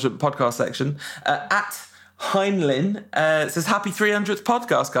self-indulgent podcast section, at Heinlein says, happy 300th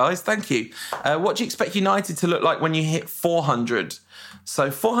podcast, guys. Thank you. What do you expect United to look like when you hit 400?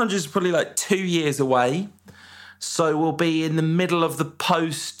 So 400 is probably 2 years away. So we'll be in the middle of the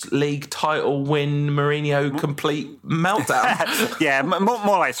post-league title win, Mourinho complete meltdown. Yeah,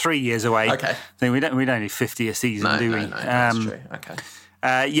 more like 3 years away. Okay. So we don't need 50 a season, do we? No, that's true. Okay.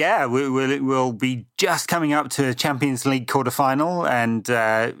 We'll be just coming up to a Champions League quarter-final and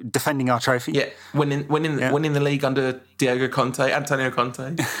defending our trophy. Yeah, winning the league under Antonio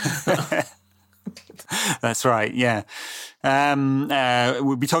Conte. That's right, yeah.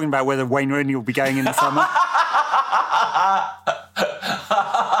 We'll be talking about whether Wayne Rooney will be going in the summer.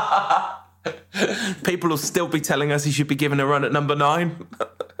 People will still be telling us he should be given a run at number 9.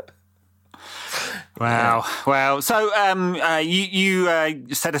 Wow. Well, so you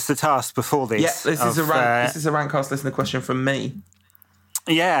set us the task before this. Yeah, this is a Rankcast listener question from me.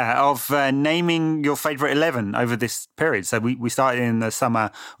 Yeah, of naming your favourite 11 over this period. So we started in the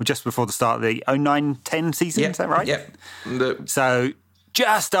summer, or just before the start of the 09-10 season, is that right? Yeah. So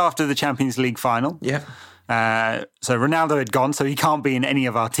just after the Champions League final. Yeah. So Ronaldo had gone, so he can't be in any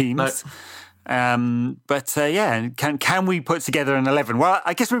of our teams. No. Can we put together an 11? Well,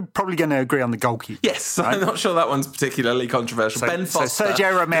 I guess we're probably going to agree on the goalkeeper. Yes, right? I'm not sure that one's particularly controversial. Ben Foster. So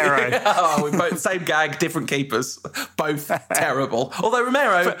Sergio Romero. We both same gag, different keepers, both terrible. Although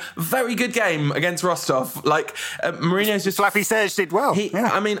Romero, very good game against Rostov. Mourinho's just Flappy Serge did well.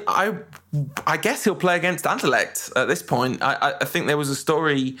 I guess he'll play against Anderlecht at this point. I think there was a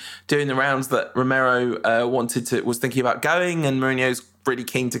story doing the rounds that Romero was thinking about going, and Mourinho's really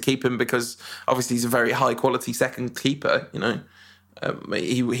keen to keep him because obviously he's a very high quality second keeper.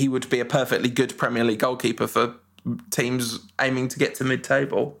 He would be a perfectly good Premier League goalkeeper for teams aiming to get to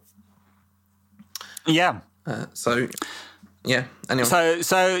mid-table. Yeah. Anyway.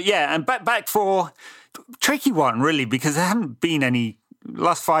 And back for tricky one really, because there haven't been any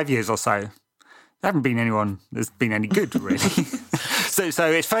last 5 years or so. There haven't been anyone that's been any good really. So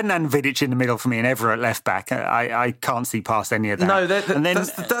it's Ferdinand Vidic in the middle for me and Evra at left back. I can't see past any of that. No,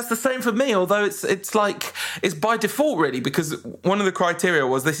 that's the same for me. Although it's by default really, because one of the criteria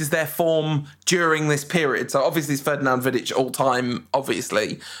was this is their form during this period. So obviously it's Ferdinand Vidic all time,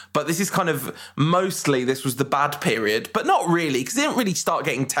 obviously, but this is kind of mostly this was the bad period, but not really because it didn't really start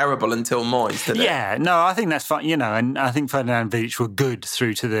getting terrible until Moyes, did it? Yeah, no, I think that's fine. And I think Ferdinand Vidic were good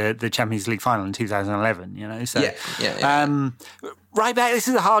through to the Champions League final in 2011. So yeah. Right back, this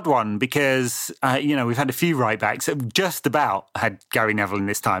is a hard one because, we've had a few right backs that just about had Gary Neville in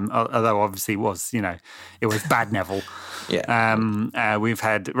this time, although obviously it was bad Neville. Yeah. We've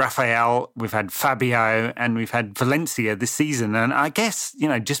had Rafael, we've had Fabio, and we've had Valencia this season. And I guess,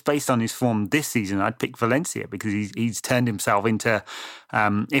 just based on his form this season, I'd pick Valencia because he's turned himself into,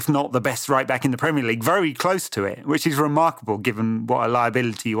 if not the best right back in the Premier League, very close to it, which is remarkable given what a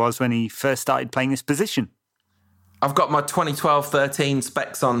liability he was when he first started playing this position. I've got my 2012-13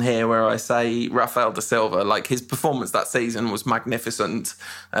 specs on here where I say Rafael da Silva, like his performance that season was magnificent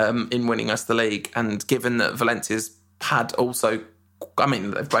in winning us the league. And given that Valencia's had also,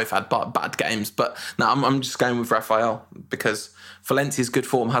 they've both had bad games, but no, I'm just going with Rafael because Valencia's good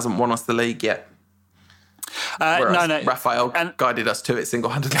form hasn't won us the league yet. No. Rafael guided us to it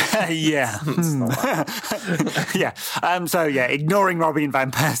single-handedly. Yeah. Yeah. Ignoring Robbie and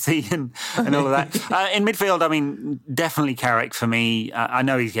Van Persie and all of that. In midfield, definitely Carrick for me. I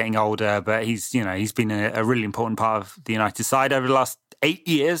know he's getting older, but he's been a really important part of the United side over the last 8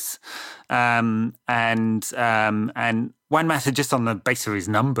 years. And Juan Mata, just on the basis of his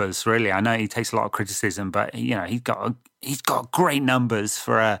numbers, really. I know he takes a lot of criticism, but he's got great numbers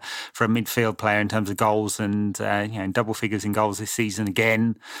for a midfield player in terms of goals and double figures in goals this season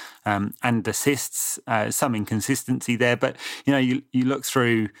again, and assists. Some inconsistency there, but you look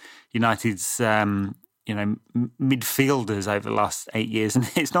through United's midfielders over the last 8 years, and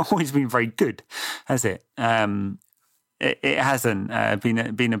it's not always been very good, has it? It hasn't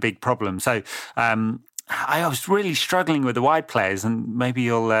been a big problem. So I was really struggling with the wide players, and maybe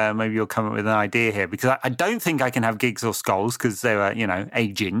you'll come up with an idea here because I don't think I can have Giggs or Scholes because they were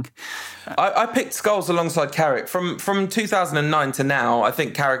aging. I picked Scholes alongside Carrick from 2009 to now. I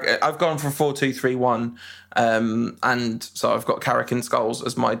think Carrick. I've gone from 4-2-3-1, and so I've got Carrick and Scholes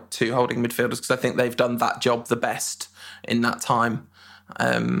as my two holding midfielders because I think they've done that job the best in that time.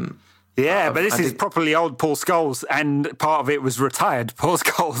 Yeah, but this is properly old Paul Scholes, and part of it was retired Paul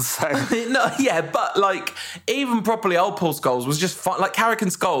Scholes. So. No, yeah, but even properly old Paul Scholes was just fun. Like Carrick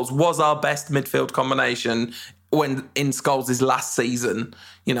and Scholes was our best midfield combination when in Scholes' last season.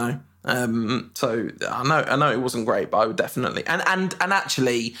 So I know it wasn't great, but I would definitely and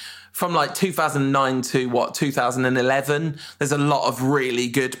actually. From 2009 to 2011, there's a lot of really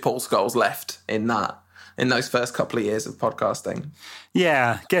good Paul Scholes left in those first couple of years of podcasting.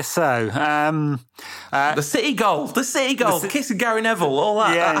 Yeah, guess so. The City goal, kissing Gary Neville, all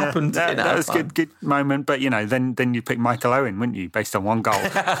that happened. That was a good moment, but then you pick Michael Owen, wouldn't you, based on one goal?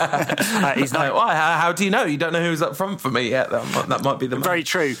 He's not. Why? How do you know? You don't know who's up front for me yet. That might be the very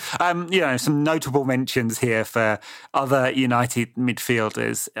true. Some notable mentions here for other United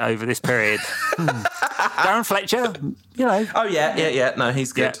midfielders over this period. Darren Fletcher, Oh yeah. No,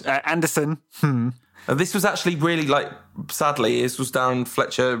 he's good. Yeah. Anderson. This was actually really sadly, this was Darren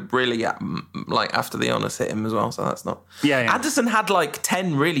Fletcher really after the honours hit him as well. So that's not. Yeah. Anderson had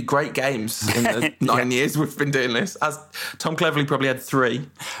 10 really great games in the 9 years we've been doing this. As Tom Cleverley probably had 3.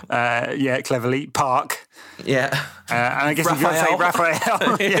 Cleverley. Park. Yeah. And I guess you've got to say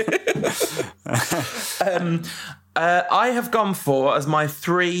Rafael. I have gone for, as my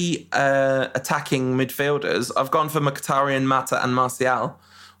 3 attacking midfielders, I've gone for Mkhitaryan, Mata and Martial.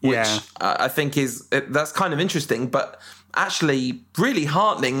 Which I think that's kind of interesting, but actually really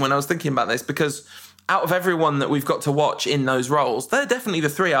heartening when I was thinking about this because out of everyone that we've got to watch in those roles, they're definitely the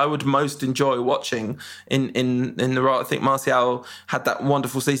 3 I would most enjoy watching in the role. I think Martial had that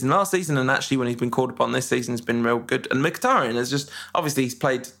wonderful season last season, and actually when he's been called upon this season has been real good. And Mkhitaryan has just, obviously he's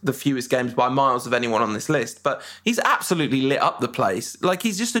played the fewest games by miles of anyone on this list, but he's absolutely lit up the place.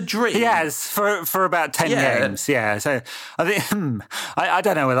 He's just a dream. He has for about 10 games. Yeah, so I think I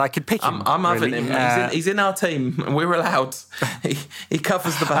don't know whether I could pick him. I'm having him. He's in our team. We're allowed. He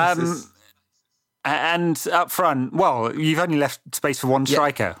covers the bases. And up front, you've only left space for one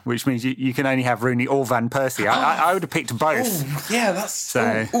striker, which means you can only have Rooney or Van Persie. I would have picked both. Ooh, yeah, that's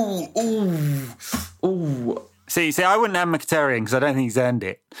so. Ooh. See, I wouldn't have Mkhitaryan because I don't think he's earned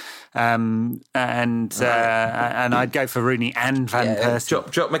it. And I'd go for Rooney and Van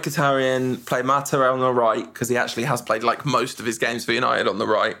Persie. Drop Mkhitaryan, play Mata on the right because he actually has played most of his games for United on the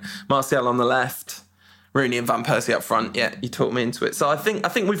right. Martial on the left. Rooney and Van Persie up front. Yeah, you talked me into it. So I think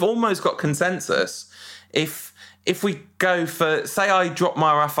we've almost got consensus. If we go for, say I drop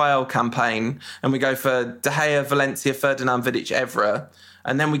my Rafael campaign and we go for De Gea, Valencia, Ferdinand, Vidic, Evra,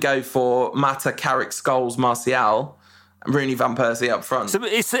 and then we go for Mata, Carrick, Scholes, Martial, and Rooney, Van Persie up front. So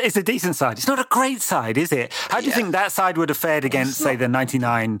it's a decent side. It's not a great side, is it? How do you think that side would have fared against, say, the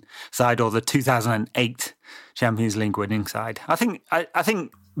 99 side or the 2008 Champions League winning side? I think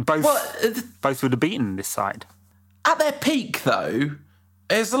both would have beaten this side. At their peak, though,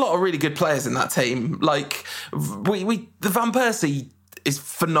 there's a lot of really good players in that team. Like, the Van Persie is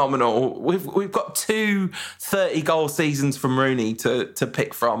phenomenal. We've got 2 30-goal seasons from Rooney to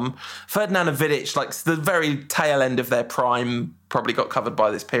pick from. Ferdinand and Vidic, like the very tail end of their prime, probably got covered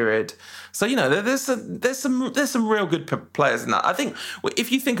by this period. So there's some real good players in that. I think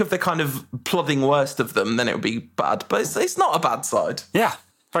if you think of the kind of plodding worst of them, then it would be bad. But it's not a bad side. Yeah,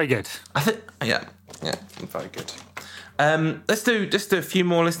 very good. I think very good. Let's do a few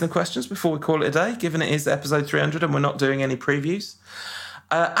more listener questions before we call it a day, given it is episode 300 and we're not doing any previews.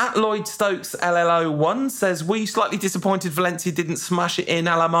 At Lloyd Stokes LLO1 says, were you slightly disappointed Valencia didn't smash it in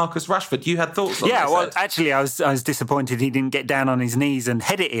a la Marcus Rashford? You had thoughts on this? Yeah, well, actually, I was disappointed he didn't get down on his knees and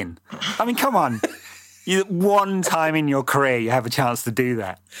head it in. I mean, come on. One time in your career you have a chance to do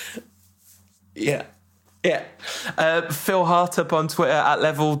that. Yeah. Yeah. Phil Hartup on Twitter at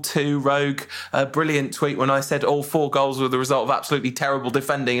Level2Rogue, a brilliant tweet when I said all 4 goals were the result of absolutely terrible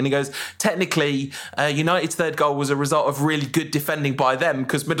defending. And he goes, technically, United's 3rd goal was a result of really good defending by them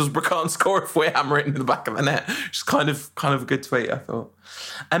because Middlesbrough can't score if we hammer it into the back of the net. Which is kind of a good tweet, I thought.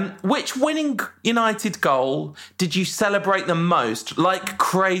 Which winning United goal did you celebrate the most? Like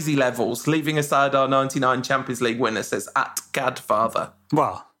crazy levels, leaving aside our 99 Champions League winner, says at Gadfather.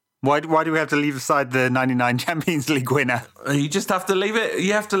 Well, why do we have to leave aside the 99 Champions League winner? You just have to leave it.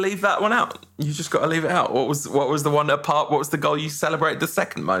 You have to leave that one out. You just got to leave it out. What was the one apart? What was the goal you celebrated the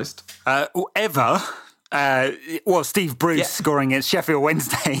second most? Steve Bruce scoring against Sheffield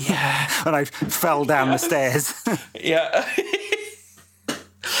Wednesday when I fell down the stairs. Yeah.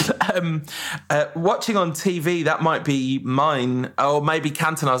 Watching on TV, that might be mine. Or maybe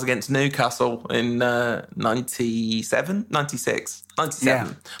Cantona's against Newcastle in 97? 96?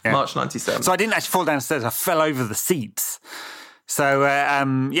 97. Yeah. March 97. So I didn't actually fall down the stairs. I fell over the seats. So,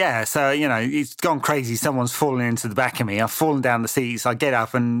 he's gone crazy. Someone's fallen into the back of me. I've fallen down the seats. I get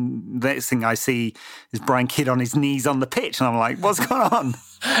up and the next thing I see is Brian Kidd on his knees on the pitch. And I'm like, what's going on?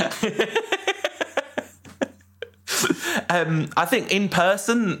 I think in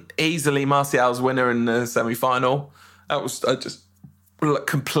person, easily Martial's winner in the semi-final. I just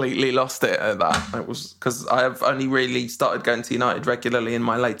completely lost it at that. It was because I have only really started going to United regularly in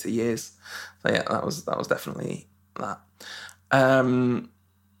my later years. So yeah, that was definitely that. Why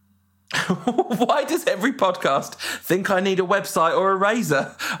does every podcast think I need a website or a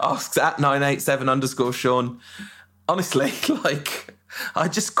razor? Asks at 987_Sean. Honestly, I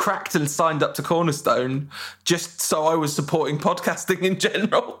just cracked and signed up to Cornerstone just so I was supporting podcasting in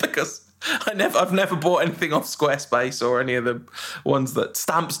general because I've never bought anything off Squarespace or any of the ones that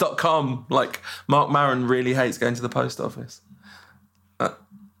Stamps.com. Like Mark Maron really hates going to the post office.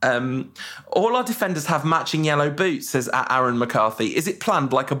 All our defenders have matching yellow boots, says Aaron McCarthy. Is it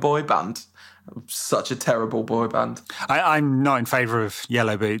planned like a boy band? Such a terrible boy band. I'm not in favour of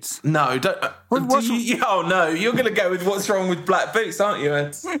yellow boots. No, don't. Oh no, you're going to go with what's wrong with black boots, aren't you,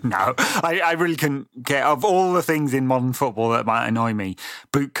 Ed? No, I really couldn't get. Of all the things in modern football that might annoy me,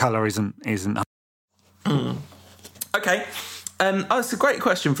 boot colour isn't. Okay, it's a great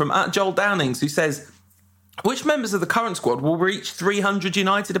question from Joel Downings, who says, which members of the current squad will reach 300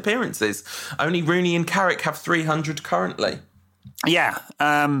 United appearances? Only Rooney and Carrick have 300 currently. Yeah.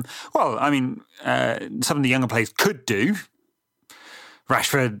 Some of the younger players could do.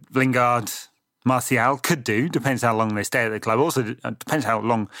 Rashford, Lingard, Martial could do. Depends how long they stay at the club. Also, depends how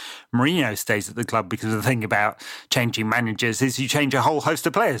long Mourinho stays at the club, because the thing about changing managers is you change a whole host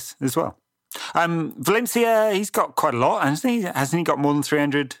of players as well. Valencia, he's got quite a lot, hasn't he? Hasn't he got more than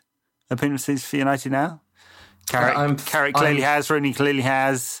 300 appearances for United now? Carrick clearly has. Rooney clearly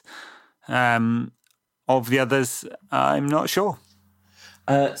has. Of the others, I'm not sure.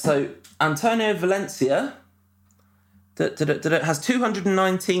 So Antonio Valencia has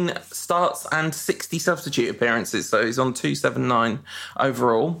 219 starts and 60 substitute appearances, so he's on 279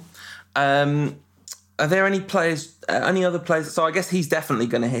 overall. Are there any other players? So I guess he's definitely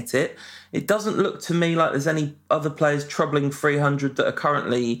going to hit it. It doesn't look to me like there's any other players troubling 300 that are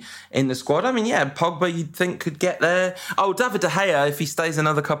currently in the squad. I mean, yeah, Pogba you'd think could get there. Oh, David De Gea, if he stays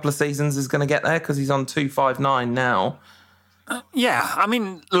another couple of seasons, is going to get there because he's on 259 now. Yeah, I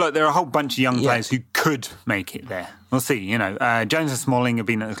mean, look, there are a whole bunch of young players who could make it there. We'll see, Jones and Smalling have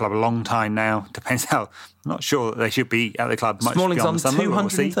been at the club a long time now. Depends how. I'm not sure that they should be at the club much Smalling's beyond on summer.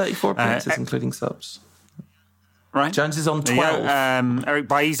 234 appearances, including subs. Right. Jones is on 12. Eric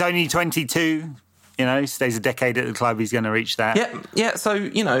Bailly, he's only 22. Stays a decade at the club. He's going to reach that. Yeah. So,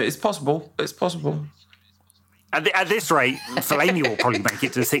 it's possible. It's possible. At this rate, Fellaini will probably make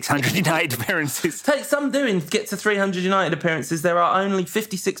it to 600 United appearances. Take some doing to get to 300 United appearances. There are only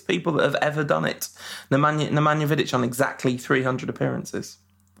 56 people that have ever done it. Nemanja Vidic on exactly 300 appearances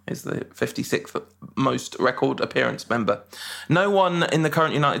is the 56th most record appearance member. No one in the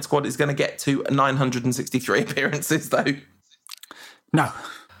current United squad is going to get to 963 appearances, though. No.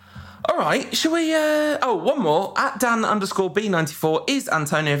 All right, shall we... one more. At Dan_B94, is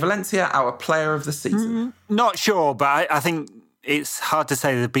Antonio Valencia our player of the season? Not sure, but I think it's hard to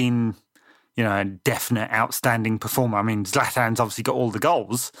say there's been, a definite outstanding performer. I mean, Zlatan's obviously got all the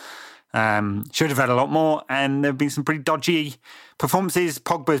goals. Should have had a lot more, and there have been some pretty dodgy performances.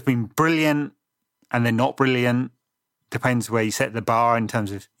 Pogba's been brilliant, and they're not brilliant. Depends where you set the bar in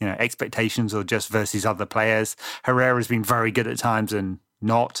terms of, expectations or just versus other players. Herrera's been very good at times and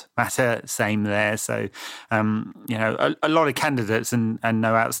not. Mata, same there. So, a lot of candidates and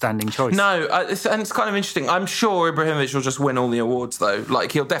no outstanding choice. No, it's kind of interesting. I'm sure Ibrahimovic will just win all the awards, though.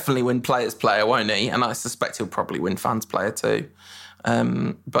 Like, he'll definitely win Players Player, won't he? And I suspect he'll probably win Fans Player too.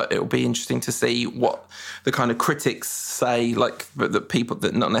 But it'll be interesting to see what the kind of critics say, like the people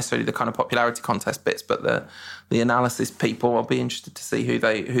that not necessarily the kind of popularity contest bits, but the analysis people. I'll be interested to see who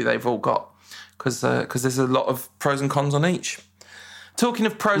they've all got because there's a lot of pros and cons on each. Talking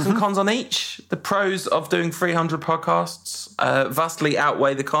of pros and cons on each, the pros of doing 300 podcasts vastly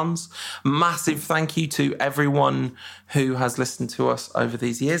outweigh the cons. Massive thank you to everyone who has listened to us over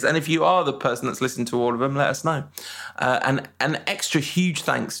these years. And if you are the person that's listened to all of them, let us know. And an extra huge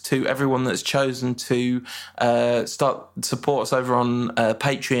thanks to everyone that's chosen to support us over on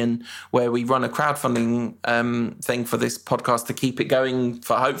Patreon, where we run a crowdfunding thing for this podcast to keep it going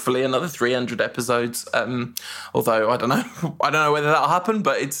for hopefully another 300 episodes. Although I don't know whether that'll happen,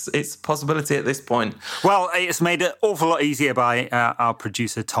 but it's a possibility at this point. Well, it's made an awful lot easier by our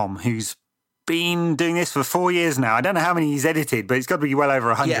producer Tom, who's been doing this for 4 years now. I don't know how many he's edited, but it's got to be well over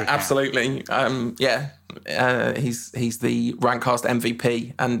 100. Yeah, absolutely. He's the Rankcast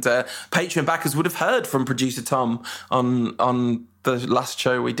MVP, and Patreon backers would have heard from producer Tom on the last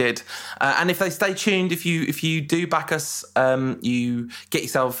show we did. And if they stay tuned, if you do back us, you get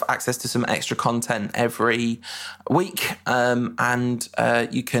yourself access to some extra content every week, and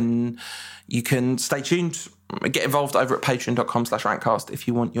you can stay tuned. Get involved over at patreon.com/Rankcast if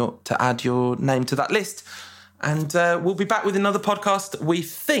you want to add your name to that list. And we'll be back with another podcast, we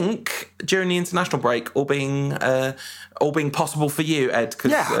think, during the international break, all being possible for you, Ed.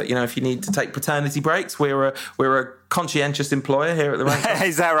 Because if you need to take paternity breaks, we're a conscientious employer here at the Rankcast.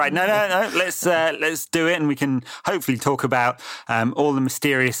 Is that right? No. Let's do it, and we can hopefully talk about all the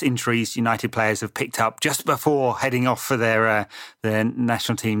mysterious injuries United players have picked up just before heading off for their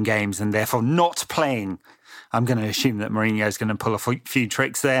national team games, and therefore not playing. I'm going to assume that Mourinho is going to pull a few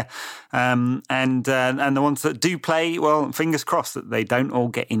tricks there. And the ones that do play, well, fingers crossed that they don't all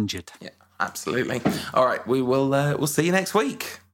get injured. Yeah, absolutely. All right, we'll see you next week.